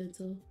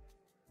accidental,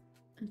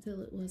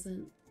 until it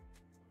wasn't.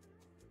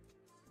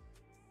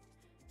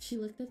 She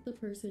looked at the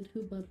person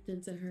who bumped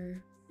into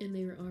her, and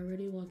they were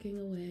already walking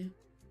away.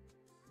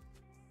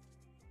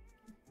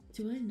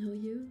 Do I know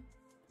you?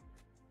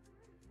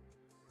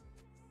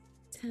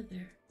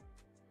 Tether.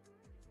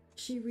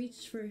 She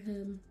reached for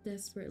him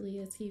desperately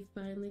as he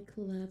finally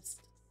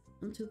collapsed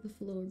onto the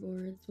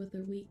floorboards with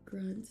a weak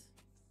grunt.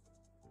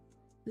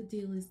 The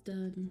deal is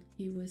done,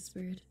 he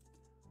whispered.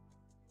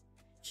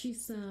 She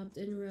sobbed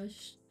and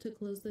rushed to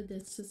close the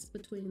distance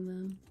between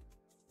them.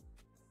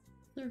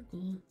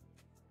 Circle.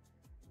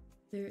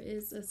 There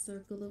is a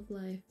circle of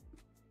life.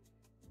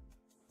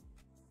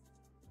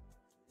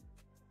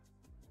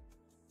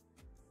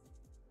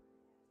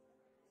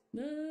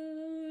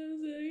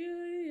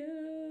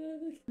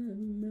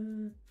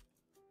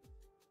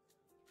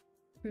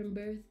 From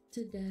birth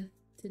to death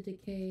to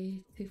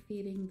decay to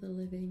feeding the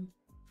living.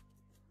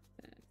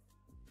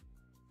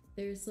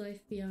 There is life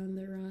beyond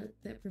the rot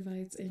that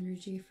provides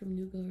energy from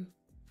new growth.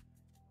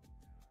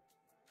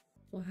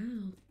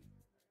 Wow.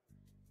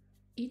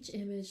 Each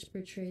image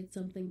portrayed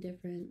something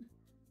different,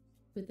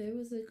 but there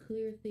was a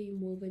clear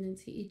theme woven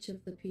into each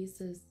of the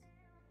pieces.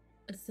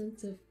 A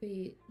sense of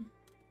fate,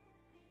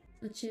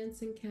 a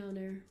chance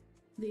encounter,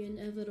 the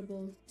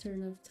inevitable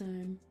turn of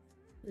time,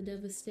 the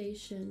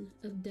devastation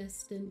of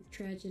destined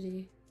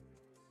tragedy.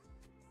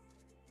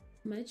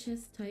 My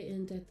chest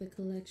tightened at the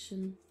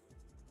collection.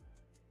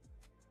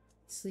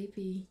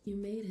 Sleepy, you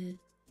made it.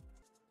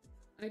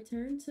 I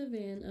turned to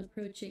Van,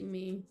 approaching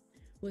me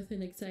with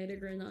an excited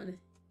grin on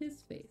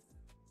his face.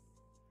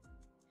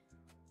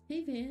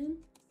 Hey Van,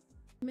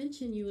 you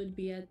mentioned you would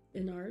be at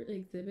an art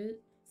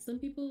exhibit. Some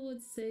people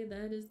would say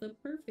that is the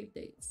perfect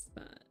date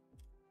spot.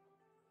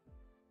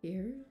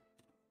 Here?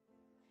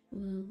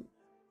 Well,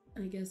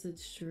 I guess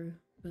it's true,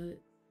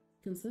 but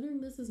considering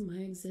this is my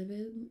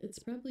exhibit, it's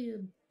probably a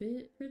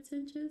bit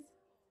pretentious.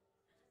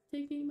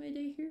 taking my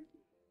day here?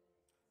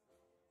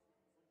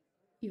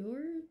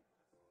 Your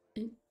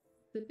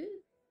exhibit?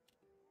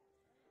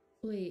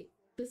 Wait,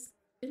 this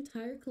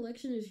entire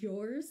collection is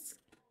yours?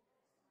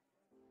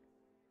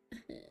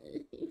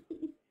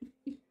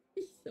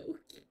 So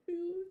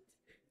cute.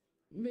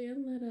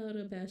 Van let out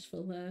a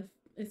bashful laugh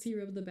as he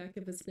rubbed the back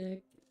of his neck.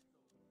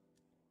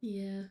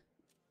 Yeah.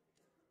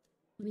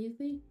 What do you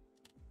think?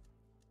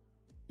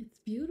 It's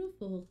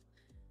beautiful.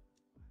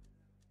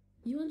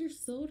 You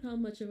undersold how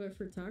much of a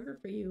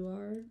photographer you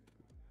are.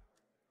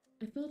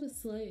 I felt a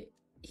slight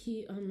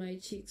heat on my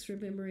cheeks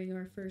remembering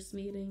our first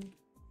meeting.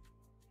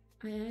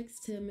 I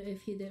asked him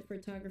if he did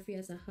photography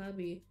as a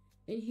hobby,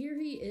 and here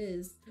he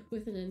is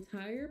with an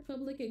entire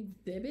public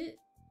exhibit.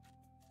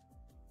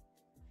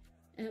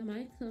 At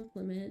my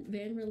compliment,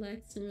 Van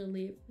relaxed in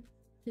relief,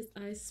 his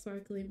eyes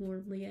sparkling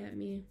warmly at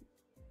me.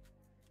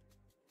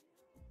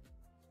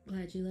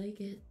 Glad you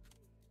like it.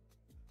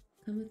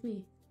 Come with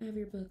me. I have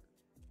your book.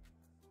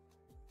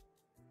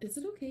 Is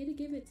it okay to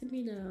give it to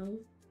me now?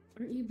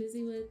 Aren't you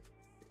busy with,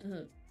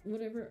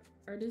 whatever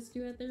artists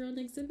do at their own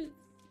exhibits?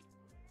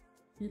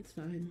 It's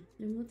fine.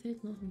 It won't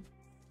take long.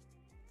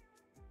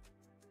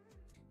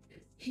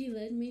 He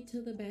led me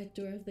to the back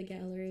door of the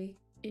gallery,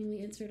 and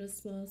we entered a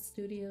small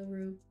studio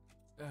room.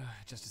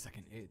 Just a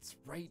second. It's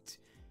right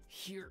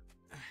here.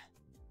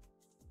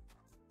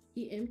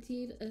 He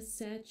emptied a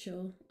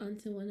satchel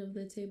onto one of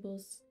the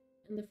tables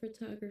and the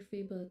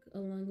photography book,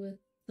 along with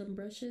some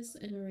brushes,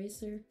 an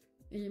eraser,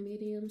 and a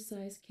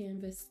medium-sized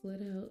canvas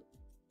split out.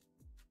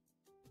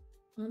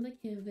 On the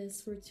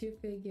canvas were two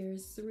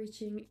figures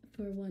reaching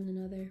for one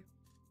another.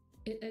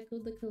 It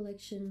echoed the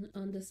collection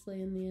on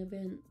display in the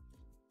event.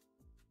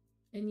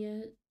 And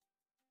yet...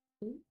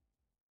 Ooh.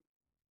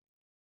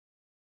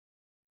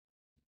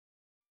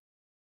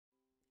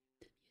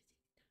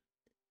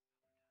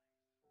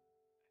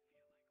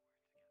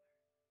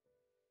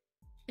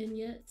 And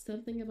yet,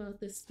 something about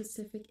this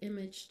specific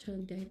image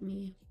tugged at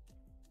me.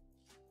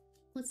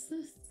 What's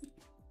this?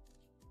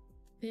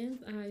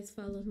 Van's eyes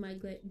followed my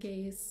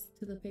gaze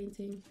to the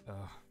painting.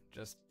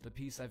 Just the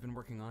piece I've been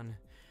working on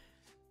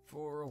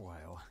for a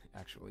while,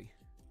 actually.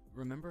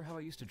 Remember how I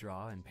used to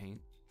draw and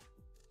paint?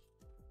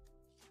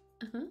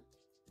 Uh-huh.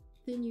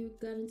 Then you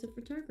got into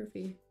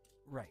photography.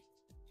 Right.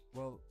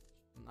 Well,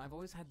 I've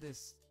always had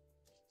this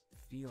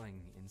feeling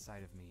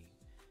inside of me.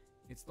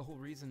 It's the whole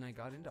reason I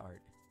got into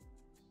art.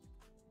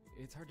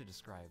 It's hard to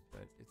describe,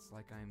 but it's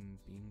like I'm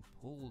being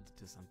pulled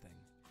to something,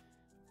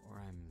 or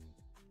I'm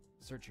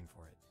searching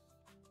for it.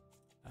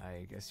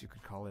 I guess you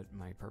could call it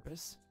my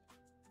purpose.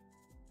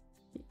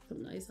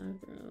 Some nice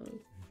eyebrows.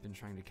 I've been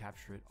trying to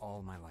capture it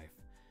all my life.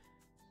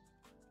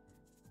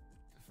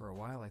 For a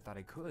while I thought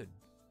I could,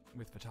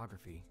 with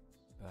photography,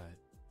 but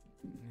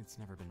it's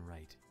never been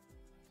right.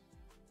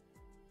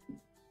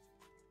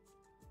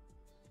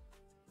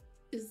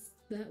 Is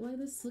that why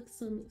this looks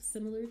so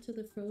similar to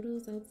the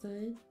photos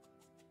outside?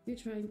 You're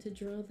trying to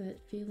draw that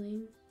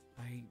feeling?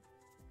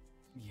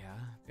 Yeah,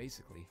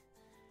 basically.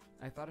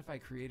 I thought if I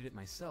created it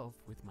myself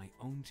with my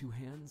own two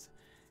hands,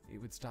 it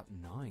would stop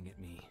gnawing at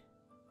me.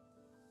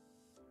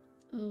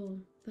 Oh,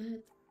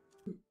 that...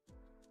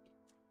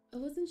 I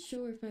wasn't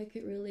sure if I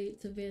could relate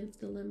to Van's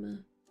dilemma.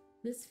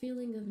 This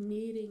feeling of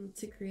needing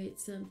to create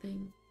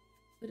something,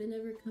 but it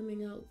never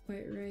coming out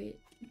quite right.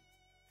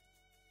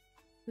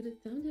 But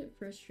it sounded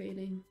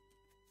frustrating.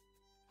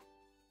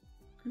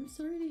 I'm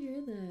sorry to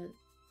hear that.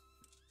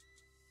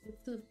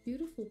 It's a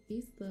beautiful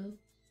piece, though.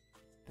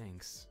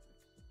 Thanks.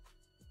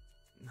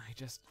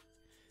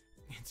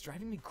 It's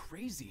driving me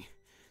crazy.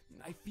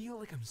 I feel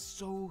like I'm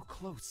so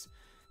close,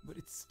 but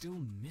it's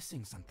still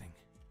missing something.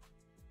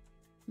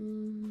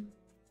 Do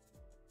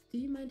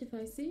you mind if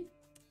I see?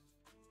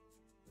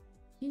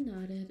 He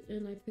nodded,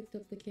 and I picked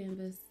up the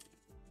canvas.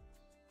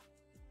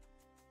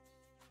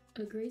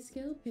 A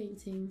grayscale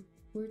painting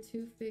where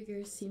two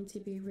figures seemed to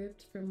be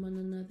ripped from one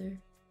another.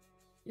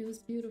 It was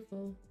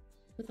beautiful,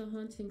 with a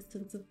haunting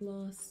sense of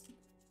loss.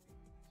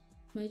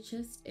 My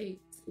chest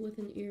ached with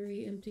an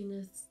eerie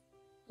emptiness,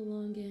 a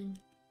longing.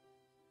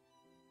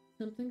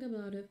 Something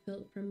about it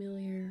felt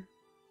familiar.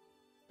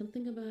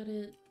 Something about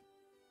it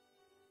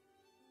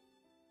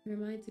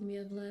reminded me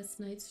of last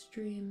night's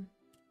dream.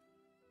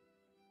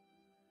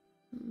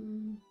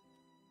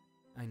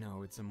 I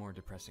know, it's a more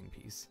depressing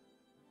piece.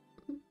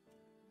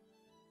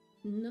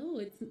 No,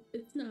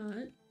 it's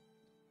not.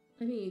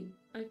 I mean,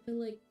 I feel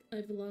like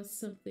I've lost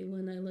something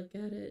when I look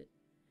at it,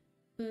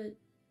 but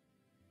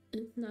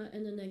it's not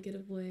in a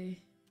negative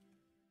way.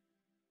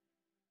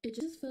 It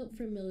just felt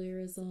familiar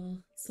is all.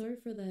 Sorry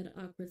for that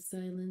awkward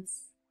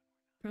silence.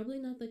 Probably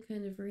not the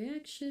kind of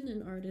reaction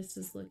an artist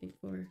is looking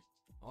for.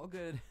 All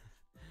good.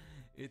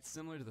 It's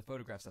similar to the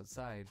photographs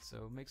outside,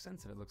 so it makes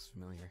sense if it looks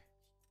familiar.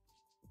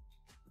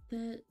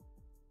 But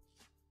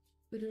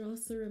it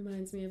also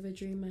reminds me of a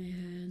dream I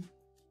had.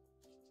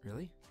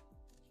 Really?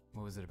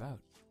 What was it about?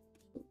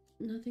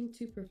 Nothing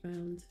too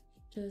profound.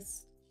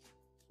 Just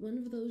one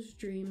of those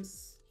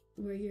dreams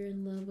where you're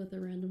in love with a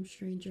random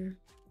stranger.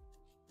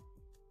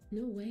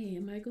 No way,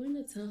 am I going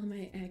to tell him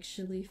I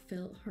actually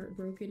felt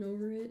heartbroken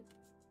over it?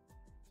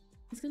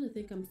 He's gonna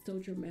think I'm so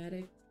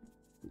dramatic,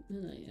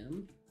 and I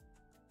am.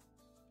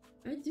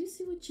 I do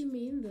see what you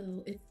mean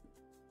though, it's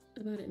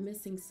about it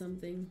missing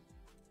something.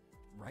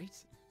 Right?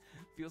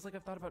 Feels like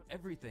I've thought about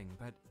everything,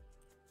 but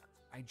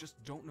I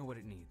just don't know what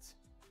it needs.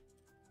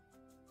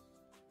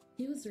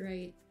 He was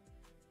right.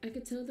 I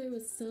could tell there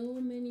was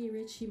so many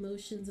rich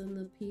emotions in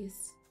the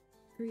piece.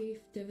 Grief,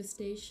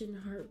 devastation,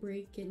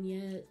 heartbreak, and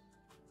yet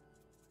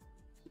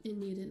it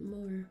needed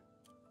more.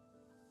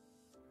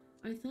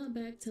 I thought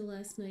back to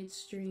last night's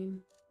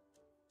stream.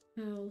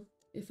 How,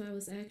 if I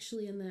was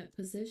actually in that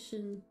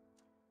position,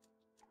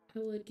 I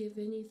would give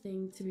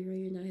anything to be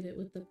reunited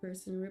with the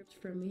person ripped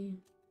from me.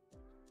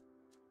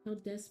 How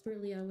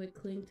desperately I would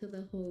cling to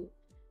the hope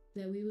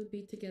that we would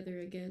be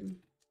together again.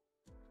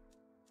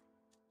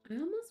 I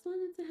almost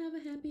wanted to have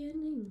a happy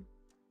ending.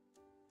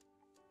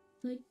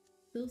 Like,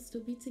 they'll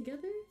still be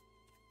together?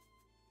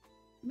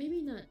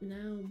 Maybe not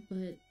now,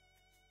 but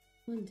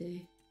one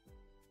day.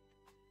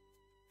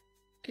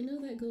 I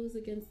know that goes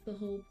against the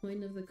whole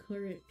point of the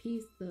current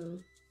piece, though.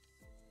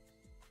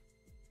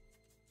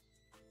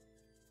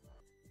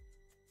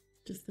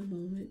 Just a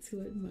moment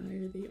to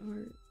admire the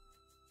art.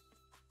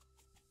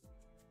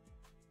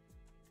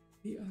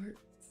 The art.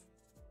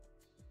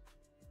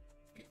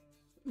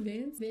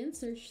 Van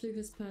searched through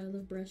his pile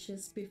of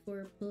brushes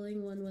before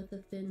pulling one with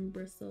a thin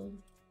bristle.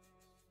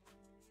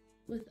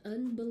 With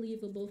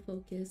unbelievable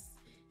focus,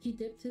 he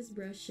dipped his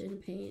brush in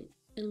paint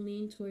and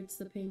leaned towards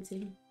the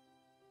painting.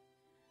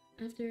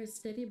 After a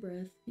steady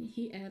breath,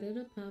 he added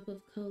a pop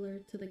of color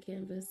to the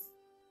canvas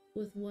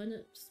with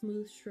one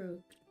smooth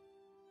stroke.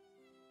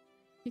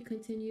 He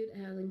continued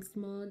adding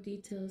small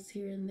details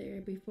here and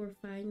there before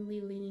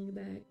finally leaning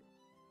back.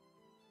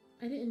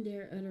 I didn't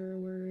dare utter a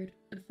word,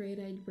 afraid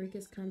I'd break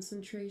his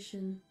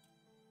concentration.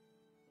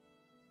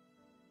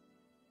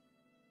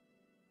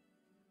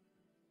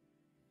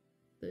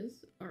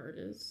 This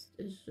artist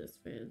is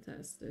just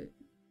fantastic.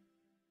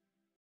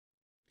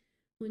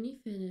 When he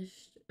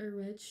finished, a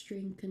red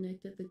string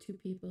connected the two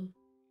people.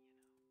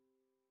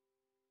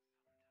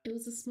 It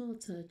was a small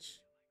touch,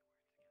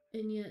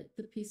 and yet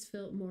the piece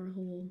felt more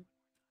whole.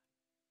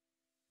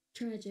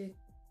 Tragic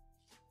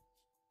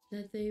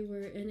that they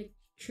were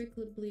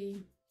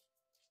inextricably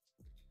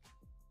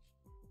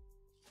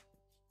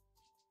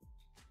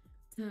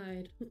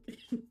tied,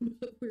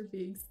 but were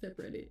being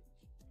separated.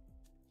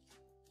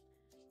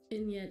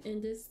 And yet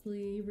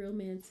endlessly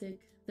romantic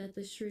that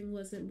the string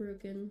wasn't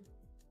broken.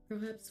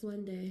 Perhaps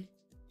one day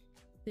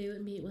they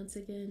would meet once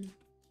again.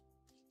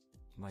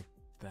 Like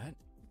that?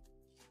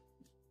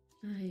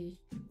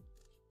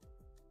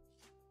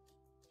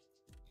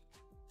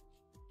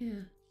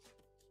 Yeah.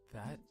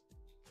 That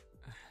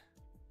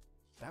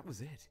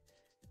was it.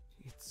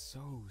 It's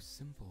so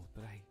simple,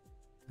 but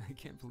I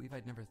can't believe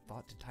I'd never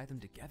thought to tie them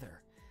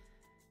together.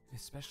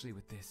 Especially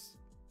with this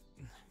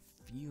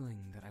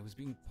feeling that I was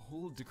being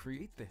pulled to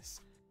create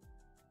this.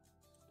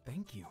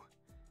 Thank you.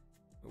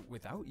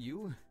 Without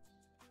you...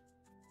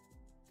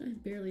 I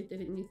barely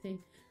did anything.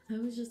 I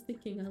was just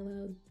thinking out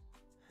loud.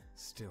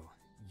 Still,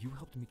 you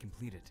helped me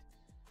complete it.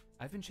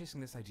 I've been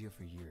chasing this idea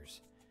for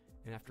years,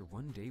 and after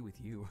one day with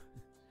you,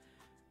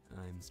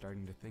 I'm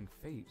starting to think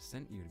fate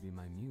sent you to be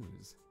my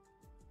muse.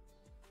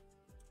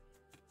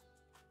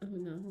 Oh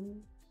no.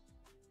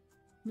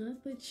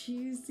 Not the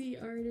cheesy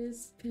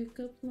artist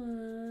pickup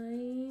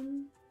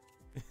line.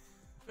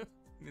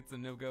 It's a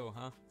no-go,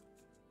 huh?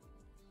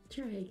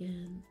 Try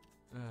again.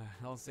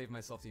 I'll save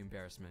myself the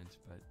embarrassment,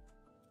 but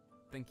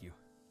thank you.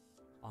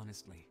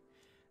 Honestly,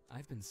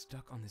 I've been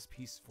stuck on this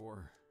piece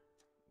for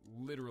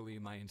literally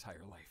my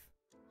entire life.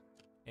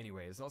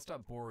 Anyways, I'll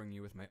stop boring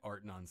you with my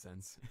art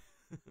nonsense.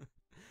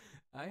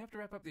 I have to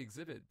wrap up the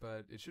exhibit,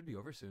 but it should be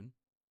over soon.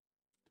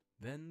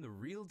 Then the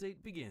real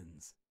date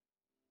begins.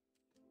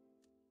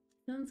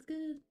 Sounds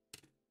good.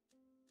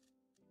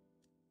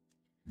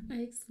 I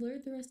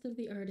explored the rest of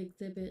the art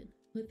exhibit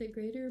with a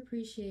greater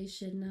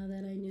appreciation now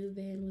that I knew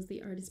Van was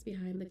the artist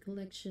behind the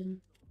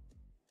collection.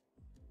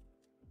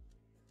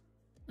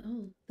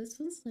 Oh, this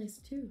one's nice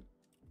too.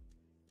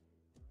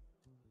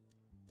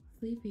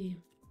 Sleepy.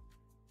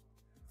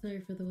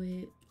 Sorry for the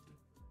wait.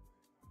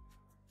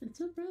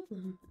 It's no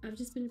problem. I've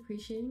just been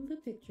appreciating the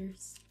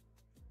pictures.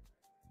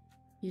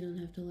 You don't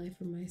have to lie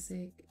for my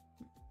sake.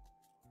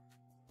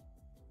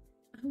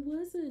 I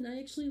wasn't. I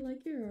actually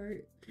like your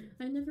art.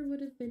 I never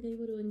would have been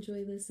able to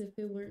enjoy this if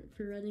it weren't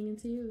for running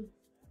into you.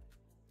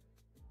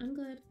 I'm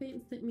glad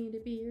fate sent me to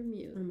be your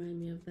muse. Remind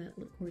me of that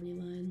corny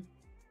line.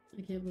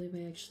 I can't believe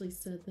I actually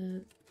said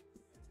that.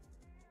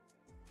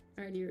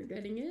 Are you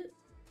regretting it?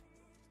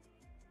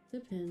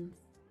 Depends.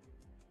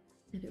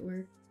 Did it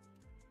work?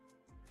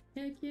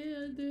 Heck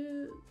yeah, I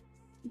did.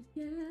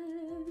 Yeah.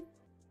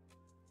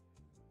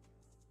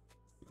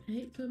 I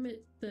hate to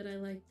admit that I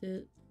liked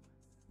it.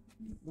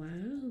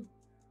 Wow.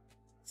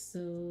 So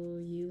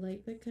you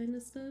like that kind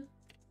of stuff?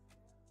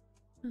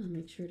 I'll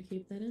make sure to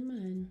keep that in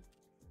mind.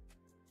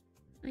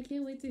 I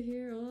can't wait to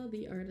hear all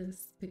the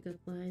artists' pickup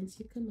lines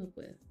you come up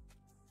with.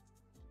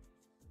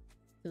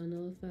 Don't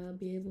know if I'll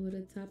be able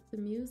to top the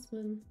Muse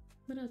one,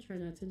 but I'll try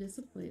not to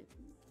disappoint.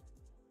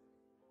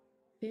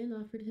 Van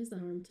offered his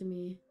arm to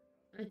me.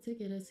 I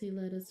took it as he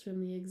led us from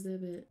the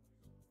exhibit.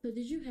 So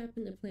did you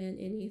happen to plan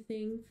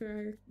anything for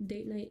our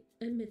date night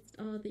amidst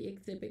all the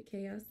exhibit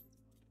chaos?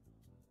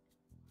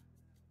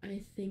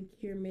 I think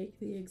you make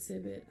the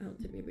exhibit out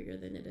to be bigger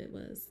than it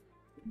was.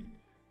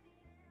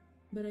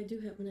 But I do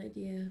have an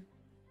idea.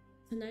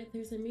 Tonight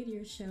there's a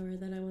meteor shower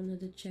that I wanted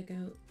to check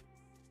out.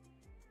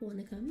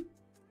 Wanna come?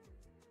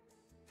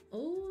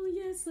 Oh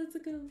yes, let's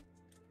go.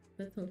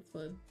 That sounds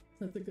fun.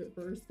 That's a good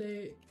first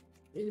date.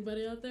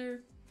 Anybody out there?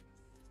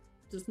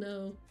 Just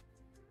know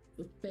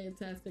it's a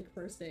fantastic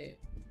first date.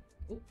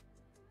 Oh.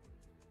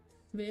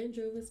 Van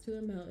drove us to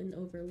a mountain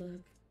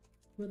overlook,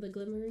 where the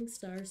glimmering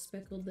stars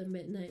speckled the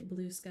midnight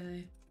blue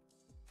sky.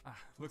 Ah,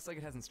 looks like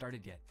it hasn't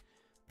started yet.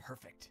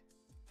 Perfect.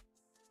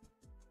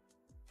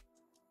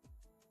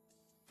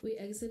 We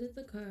exited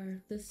the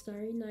car. The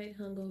starry night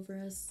hung over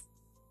us.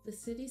 The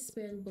city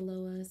spanned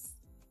below us.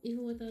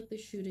 Even without the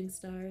shooting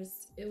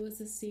stars, it was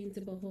a scene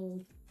to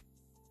behold.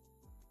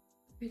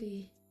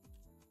 Pretty.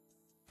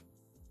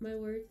 My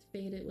words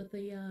faded with a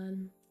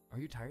yawn. Are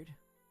you tired?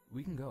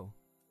 We can go.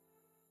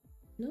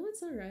 No,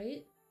 it's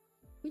alright.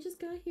 We just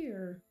got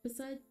here.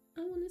 Besides,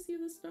 I want to see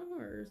the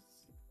stars.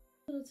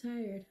 A little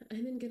tired. I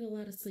didn't get a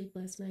lot of sleep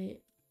last night.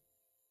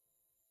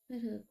 I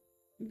had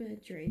a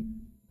bad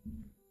dream.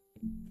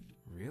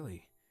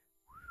 Really?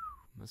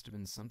 Must have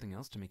been something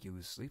else to make you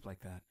lose sleep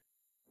like that.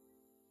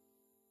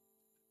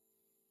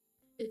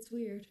 It's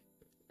weird.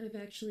 I've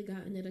actually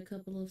gotten it a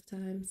couple of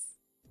times.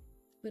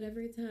 But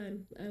every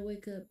time, I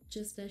wake up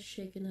just as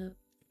shaken up.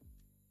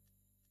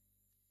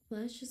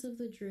 Flashes of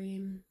the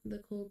dream, the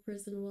cold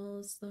prison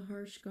walls, the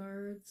harsh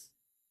guards,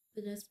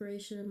 the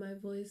desperation in my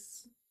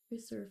voice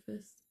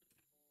resurfaced.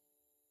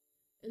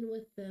 And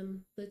with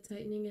them, the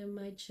tightening in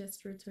my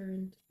chest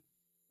returned.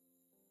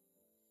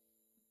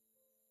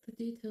 The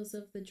details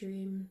of the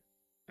dream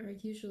are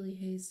usually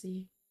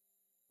hazy,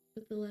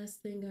 but the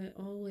last thing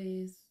I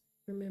always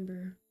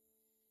remember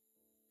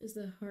is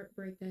the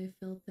heartbreak I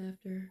felt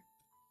after.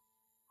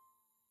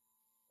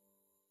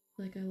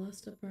 Like I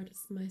lost a part of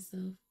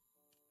myself.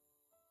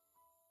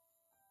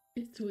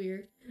 It's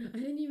weird. I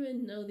didn't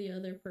even know the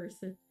other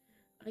person.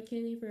 I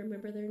can't even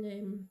remember their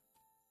name.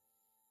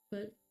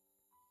 But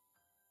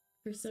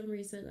for some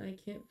reason, I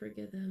can't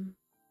forget them.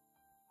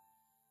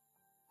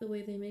 The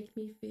way they make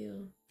me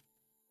feel.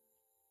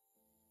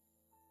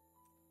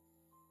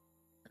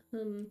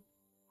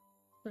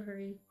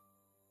 Sorry.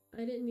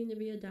 I didn't mean to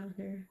be a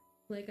downer.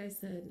 Like I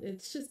said,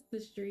 it's just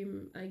this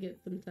dream I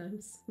get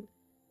sometimes.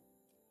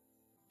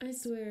 I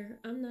swear,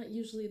 I'm not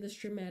usually this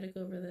dramatic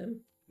over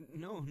them.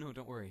 No,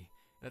 don't worry.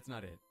 That's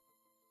not it.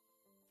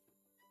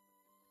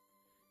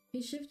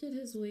 He shifted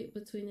his weight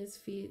between his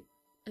feet,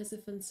 as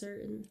if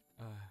uncertain.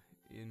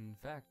 In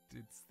fact,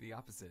 it's the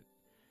opposite.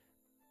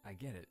 I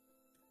get it.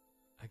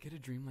 I get a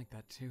dream like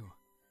that too.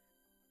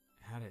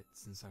 Had it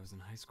since I was in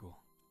high school.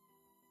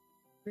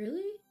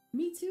 Really?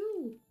 Me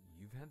too!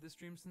 You've had this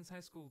dream since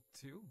high school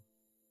too?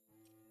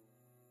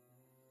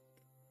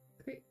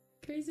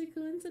 Crazy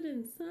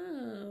coincidence,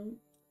 huh?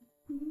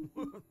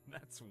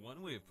 That's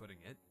one way of putting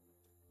it.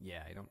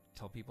 Yeah, I don't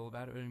tell people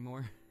about it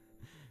anymore.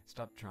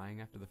 Stopped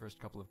trying after the first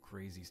couple of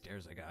crazy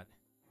stares I got.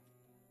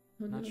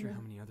 Oh, Not no. sure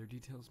how many other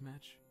details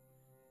match,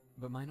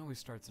 but mine always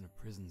starts in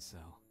a prison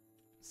cell.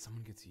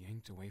 Someone gets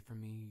yanked away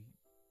from me.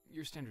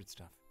 Your standard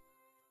stuff.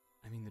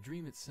 I mean, the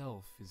dream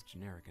itself is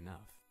generic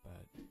enough,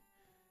 but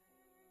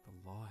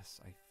the loss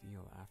I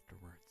feel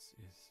afterwards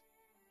is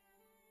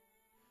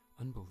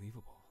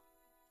unbelievable.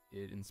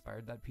 It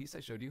inspired that piece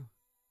I showed you.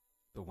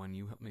 The one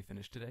you helped me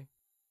finish today.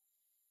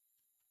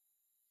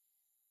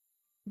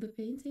 The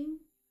painting?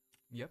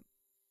 Yep.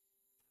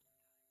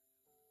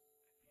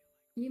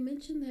 You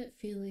mentioned that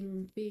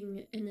feeling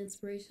being an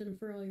inspiration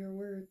for all your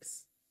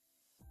works.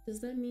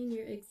 Does that mean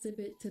your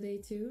exhibit today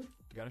too?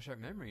 Got a sharp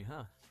memory,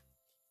 huh?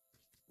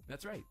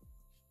 That's right.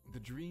 The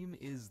dream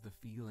is the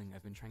feeling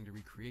I've been trying to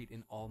recreate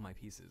in all my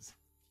pieces.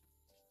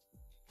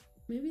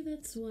 Maybe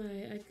that's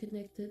why I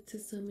connected to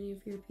so many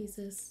of your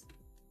pieces.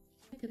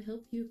 I could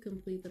help you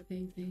complete the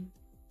painting.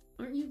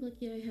 Aren't you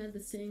lucky I had the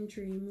same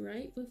dream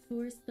right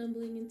before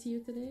stumbling into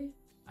you today?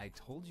 I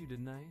told you,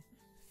 didn't I?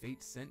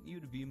 Fate sent you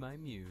to be my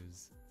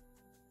muse.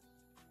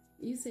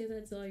 You say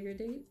that's all your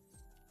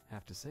dates?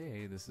 Have to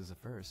say, this is a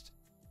first.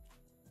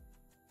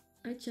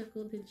 I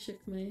chuckled and shook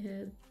my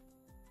head.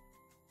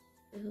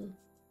 Still,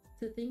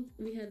 to think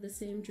we had the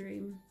same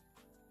dream.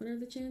 What are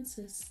the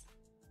chances?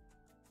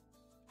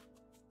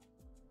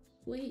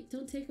 Wait,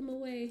 don't take him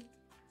away.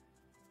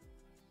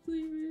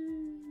 Sleepy.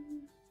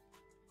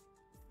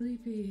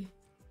 Sleepy.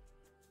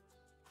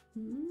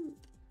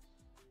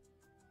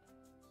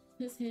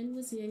 His hand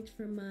was yanked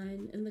from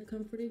mine, and the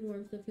comforting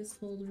warmth of his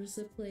hold was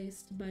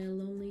replaced by a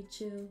lonely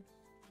chill.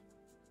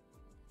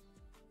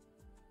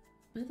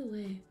 By the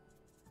way,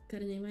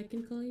 got a name I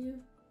can call you?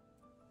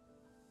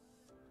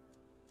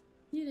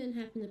 You didn't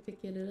happen to pick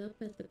it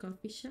up at the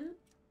coffee shop?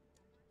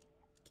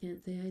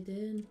 Can't say I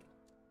did.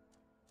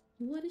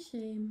 What a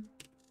shame.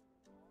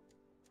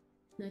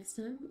 Next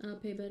time, I'll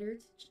pay better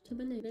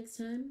attention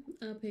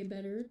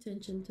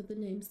to the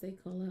names they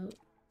call out.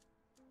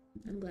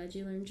 I'm glad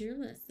you learned your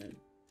lesson.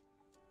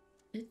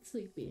 It's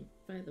sleepy,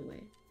 by the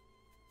way.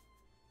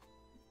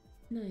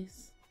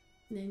 Nice.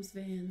 Name's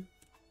Van.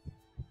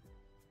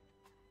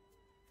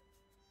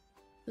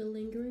 The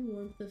lingering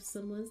warmth of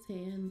someone's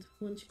hand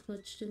once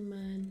clutched in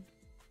mine.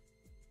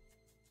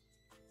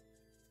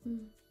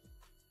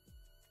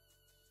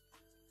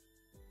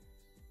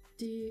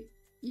 Do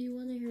you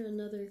want to hear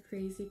another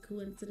crazy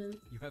coincidence?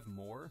 You have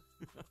more?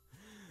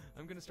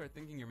 I'm gonna start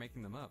thinking you're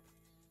making them up.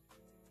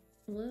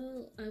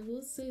 Well, I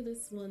will say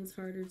this one's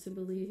harder to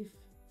believe.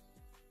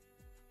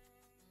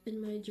 In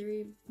my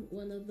dream,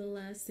 one of the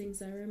last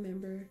things I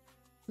remember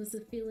was the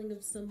feeling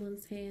of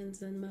someone's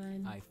hands in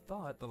mine. I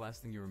thought the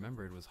last thing you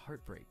remembered was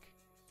heartbreak.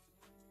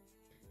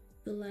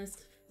 The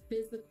last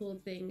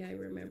physical thing I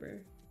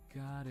remember.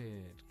 Got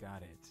it.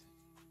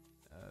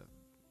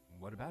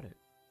 What about it?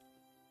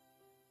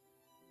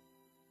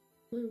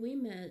 When we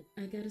met,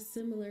 I got a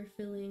similar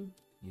feeling.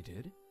 You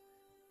did?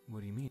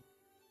 What do you mean?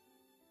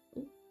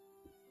 Oh.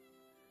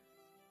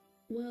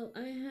 Well,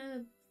 I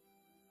have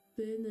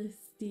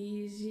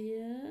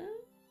synesthesia.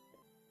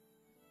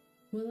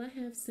 Where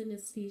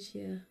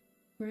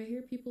I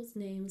hear people's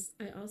names,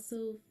 I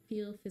also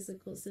feel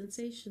physical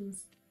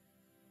sensations.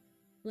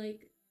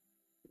 Like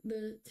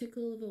the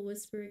tickle of a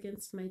whisper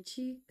against my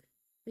cheek,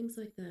 things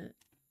like that.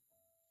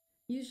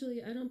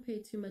 Usually, I don't pay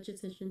too much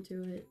attention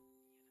to it.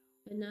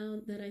 But now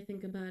that I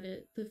think about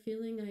it, the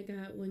feeling I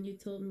got when you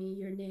told me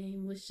your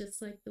name was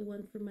just like the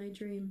one from my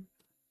dream.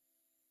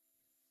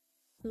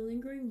 The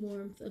lingering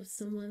warmth of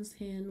someone's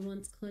hand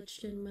once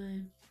clutched in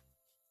mine.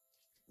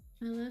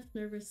 I laughed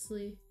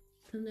nervously.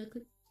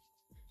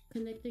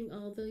 Connecting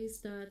all these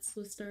dots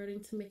was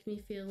starting to make me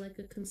feel like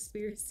a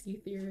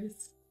conspiracy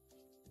theorist.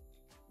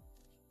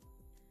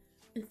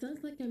 It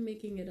sounds like I'm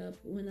making it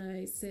up when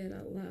I say it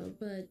out loud,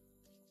 but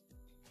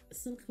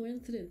some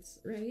coincidence,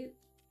 right?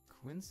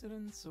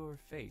 Coincidence or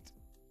fate?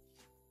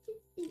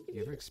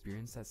 You ever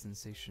experienced that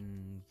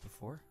sensation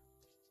before?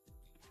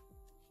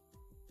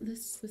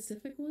 This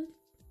specific one?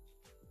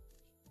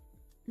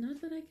 Not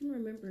that I can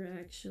remember,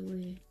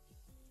 actually.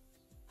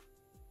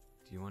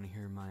 Do you want to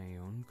hear my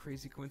own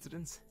crazy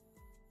coincidence?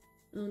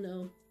 Oh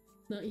no,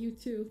 not you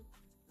too.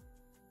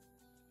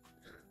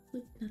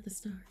 Looking at the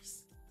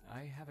stars.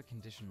 I have a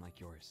condition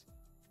like yours.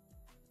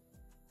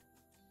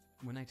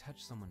 When I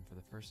touch someone for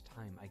the first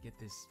time, I get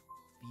this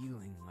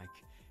feeling like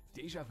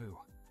deja vu.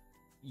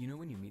 You know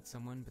when you meet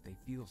someone, but they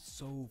feel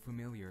so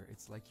familiar,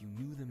 it's like you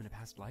knew them in a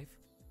past life?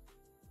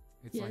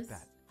 It's like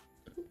that.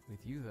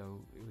 With you,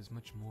 though, it was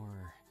much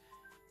more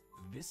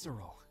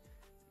visceral.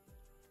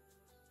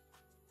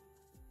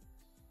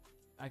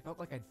 I felt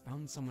like I'd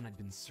found someone I'd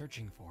been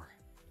searching for.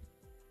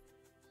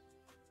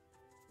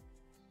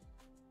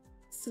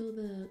 So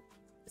the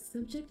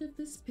subject of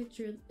this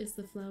picture is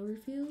the flower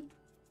field?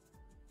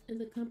 In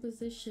the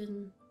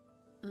composition,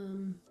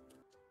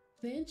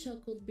 Van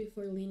chuckled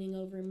before leaning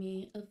over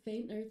me. A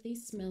faint earthy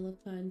smell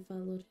of pine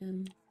followed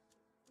him.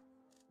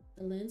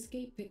 The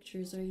landscape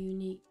pictures are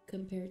unique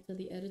compared to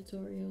the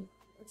editorial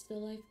or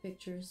still life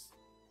pictures.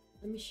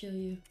 Let me show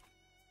you.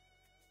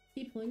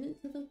 He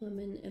pointed to the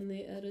woman in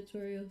the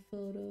editorial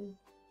photo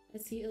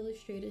as he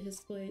illustrated his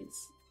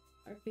points.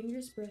 Our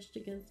fingers brushed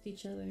against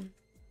each other.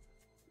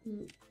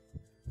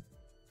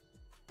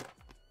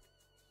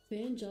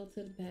 Van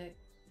jolted back,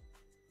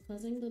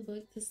 causing the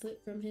book to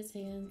slip from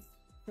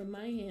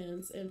my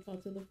hands, and fall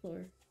to the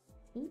floor.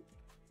 Oh,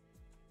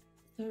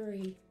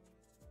 sorry.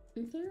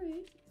 It's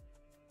alright.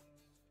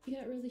 He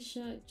got really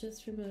shocked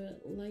just from a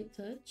light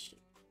touch.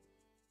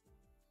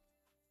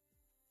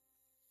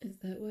 Is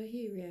that why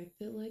he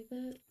reacted like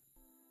that?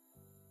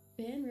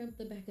 Van rubbed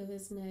the back of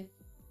his neck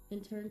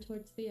and turned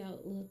towards the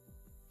outlook.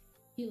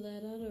 He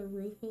let out a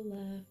rueful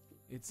laugh.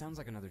 It sounds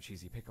like another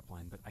cheesy pickup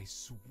line, but I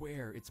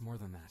swear it's more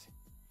than that.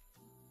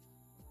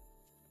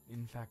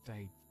 In fact,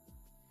 I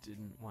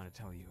didn't want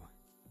to tell you.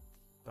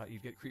 Thought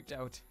you'd get creeped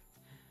out.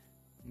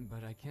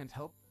 But I can't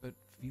help but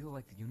feel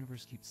like the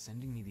universe keeps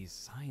sending me these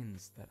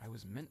signs that I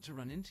was meant to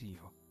run into you.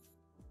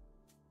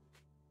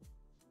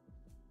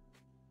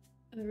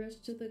 I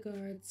rushed to the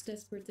guards,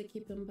 desperate to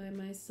keep him by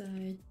my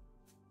side.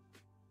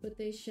 But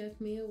they shoved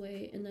me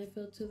away and I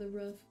fell to the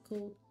rough,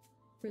 cold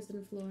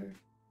prison floor.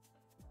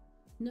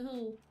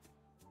 No!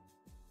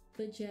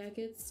 The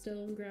jagged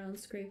stone ground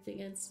scraped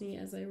against me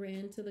as I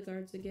ran to the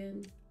guards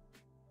again.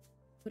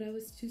 But I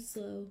was too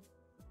slow,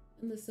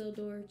 and the cell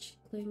door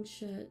clanged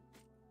shut.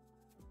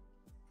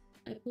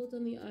 I pulled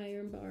on the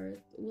iron bars,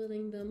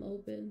 willing them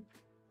open.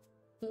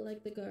 But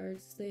like the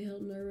guards, they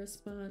held no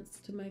response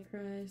to my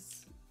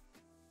cries.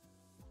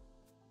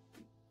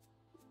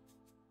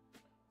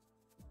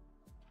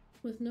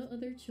 With no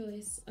other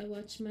choice, I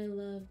watched my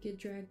love get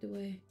dragged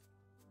away.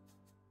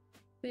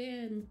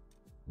 Van!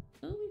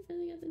 Oh, we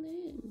finally got the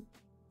name.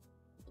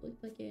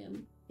 Looked like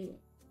Am. Anyway.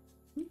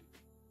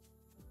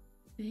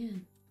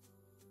 Van.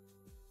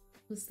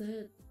 Was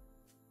that...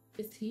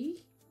 Is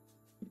he?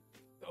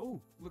 Oh,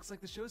 looks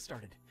like the show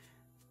started.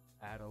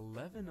 At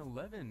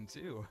 11:11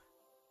 too.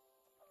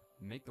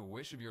 Make the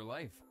wish of your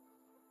life.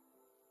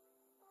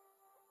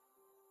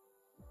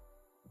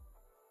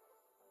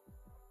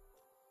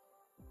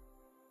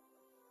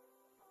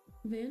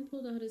 Van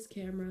pulled out his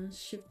camera,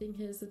 shifting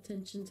his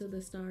attention to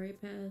the starry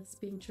paths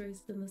being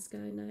traced in the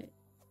sky night.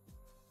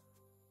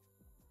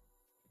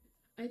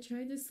 I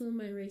tried to slow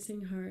my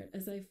racing heart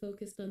as I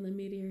focused on the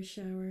meteor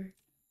shower,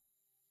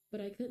 but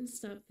I couldn't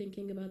stop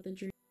thinking about the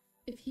dream.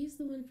 If he's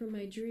the one from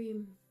my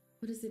dream,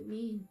 what does it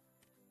mean?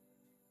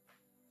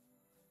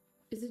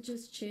 Is it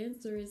just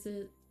chance or is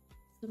it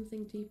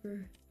something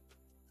deeper?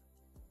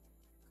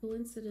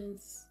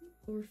 Coincidence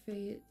or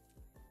fate?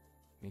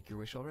 Make your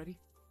wish already?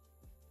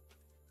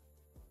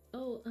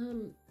 Oh,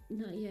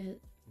 not yet.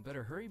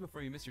 Better hurry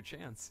before you miss your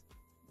chance.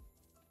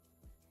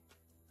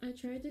 I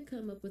tried to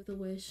come up with a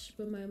wish,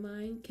 but my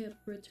mind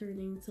kept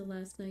returning to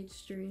last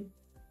night's dream.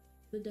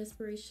 The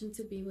desperation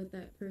to be with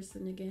that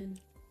person again.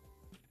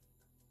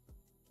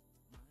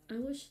 I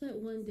wish that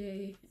one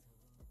day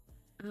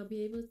I'll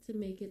be able to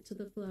make it to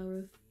the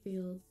flower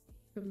field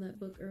from that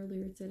book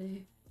earlier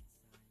today.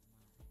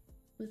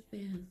 With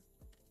Van.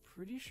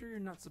 Pretty sure you're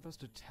not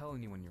supposed to tell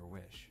anyone your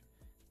wish.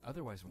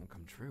 Otherwise it won't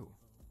come true.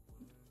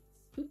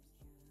 Oops.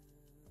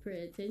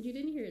 Pretend you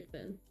didn't hear it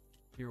then.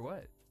 Hear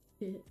what?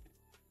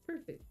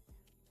 Perfect.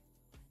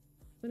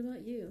 What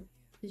about you?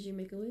 Did you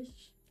make a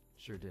wish?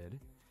 Sure did.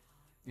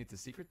 It's a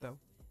secret though.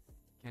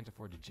 Can't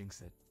afford to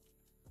jinx it.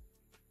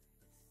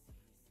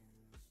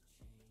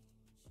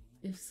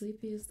 If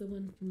Sleepy is the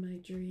one from my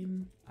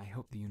dream... I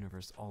hope the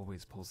universe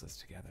always pulls us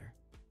together.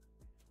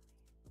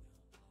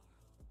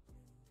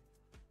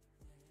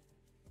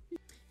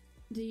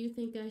 Do you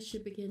think I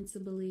should begin to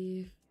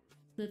believe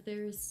that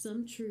there is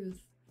some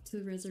truth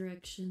to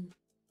resurrection?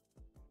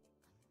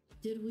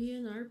 Did we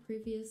in our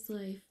previous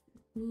life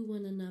woo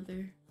one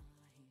another?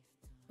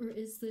 Or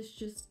is this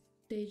just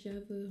deja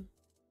vu?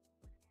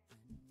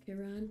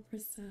 Kiran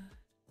Prasad.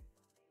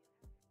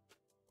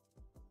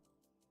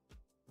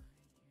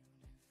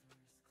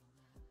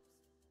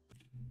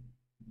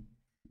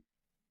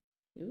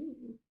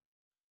 Ooh.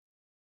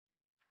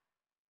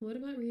 What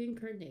about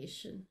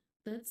reincarnation?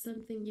 That's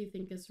something you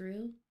think is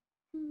real?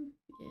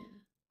 Yeah.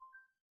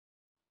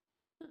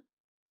 Huh.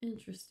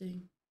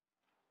 Interesting.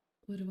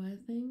 What do I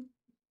think?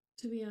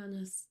 To be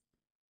honest,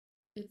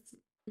 it's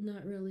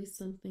not really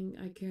something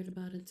I cared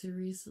about until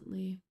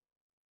recently.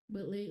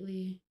 But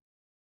lately,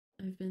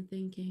 I've been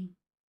thinking.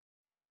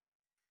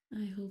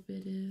 I hope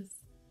it is.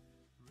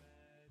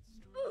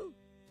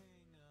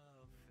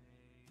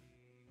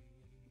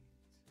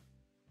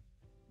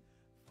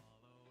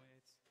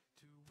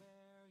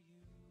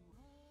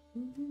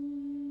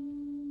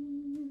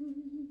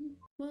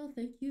 Well,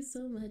 thank you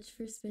so much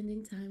for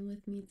spending time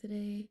with me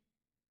today.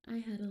 I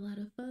had a lot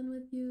of fun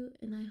with you,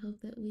 and I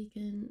hope that we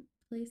can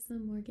play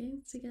some more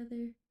games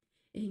together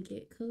and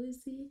get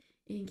cozy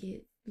and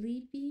get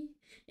sleepy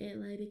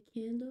and light a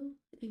candle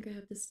and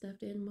grab the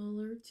stuffed animal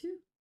or two.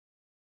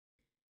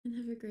 And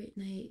have a great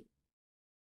night.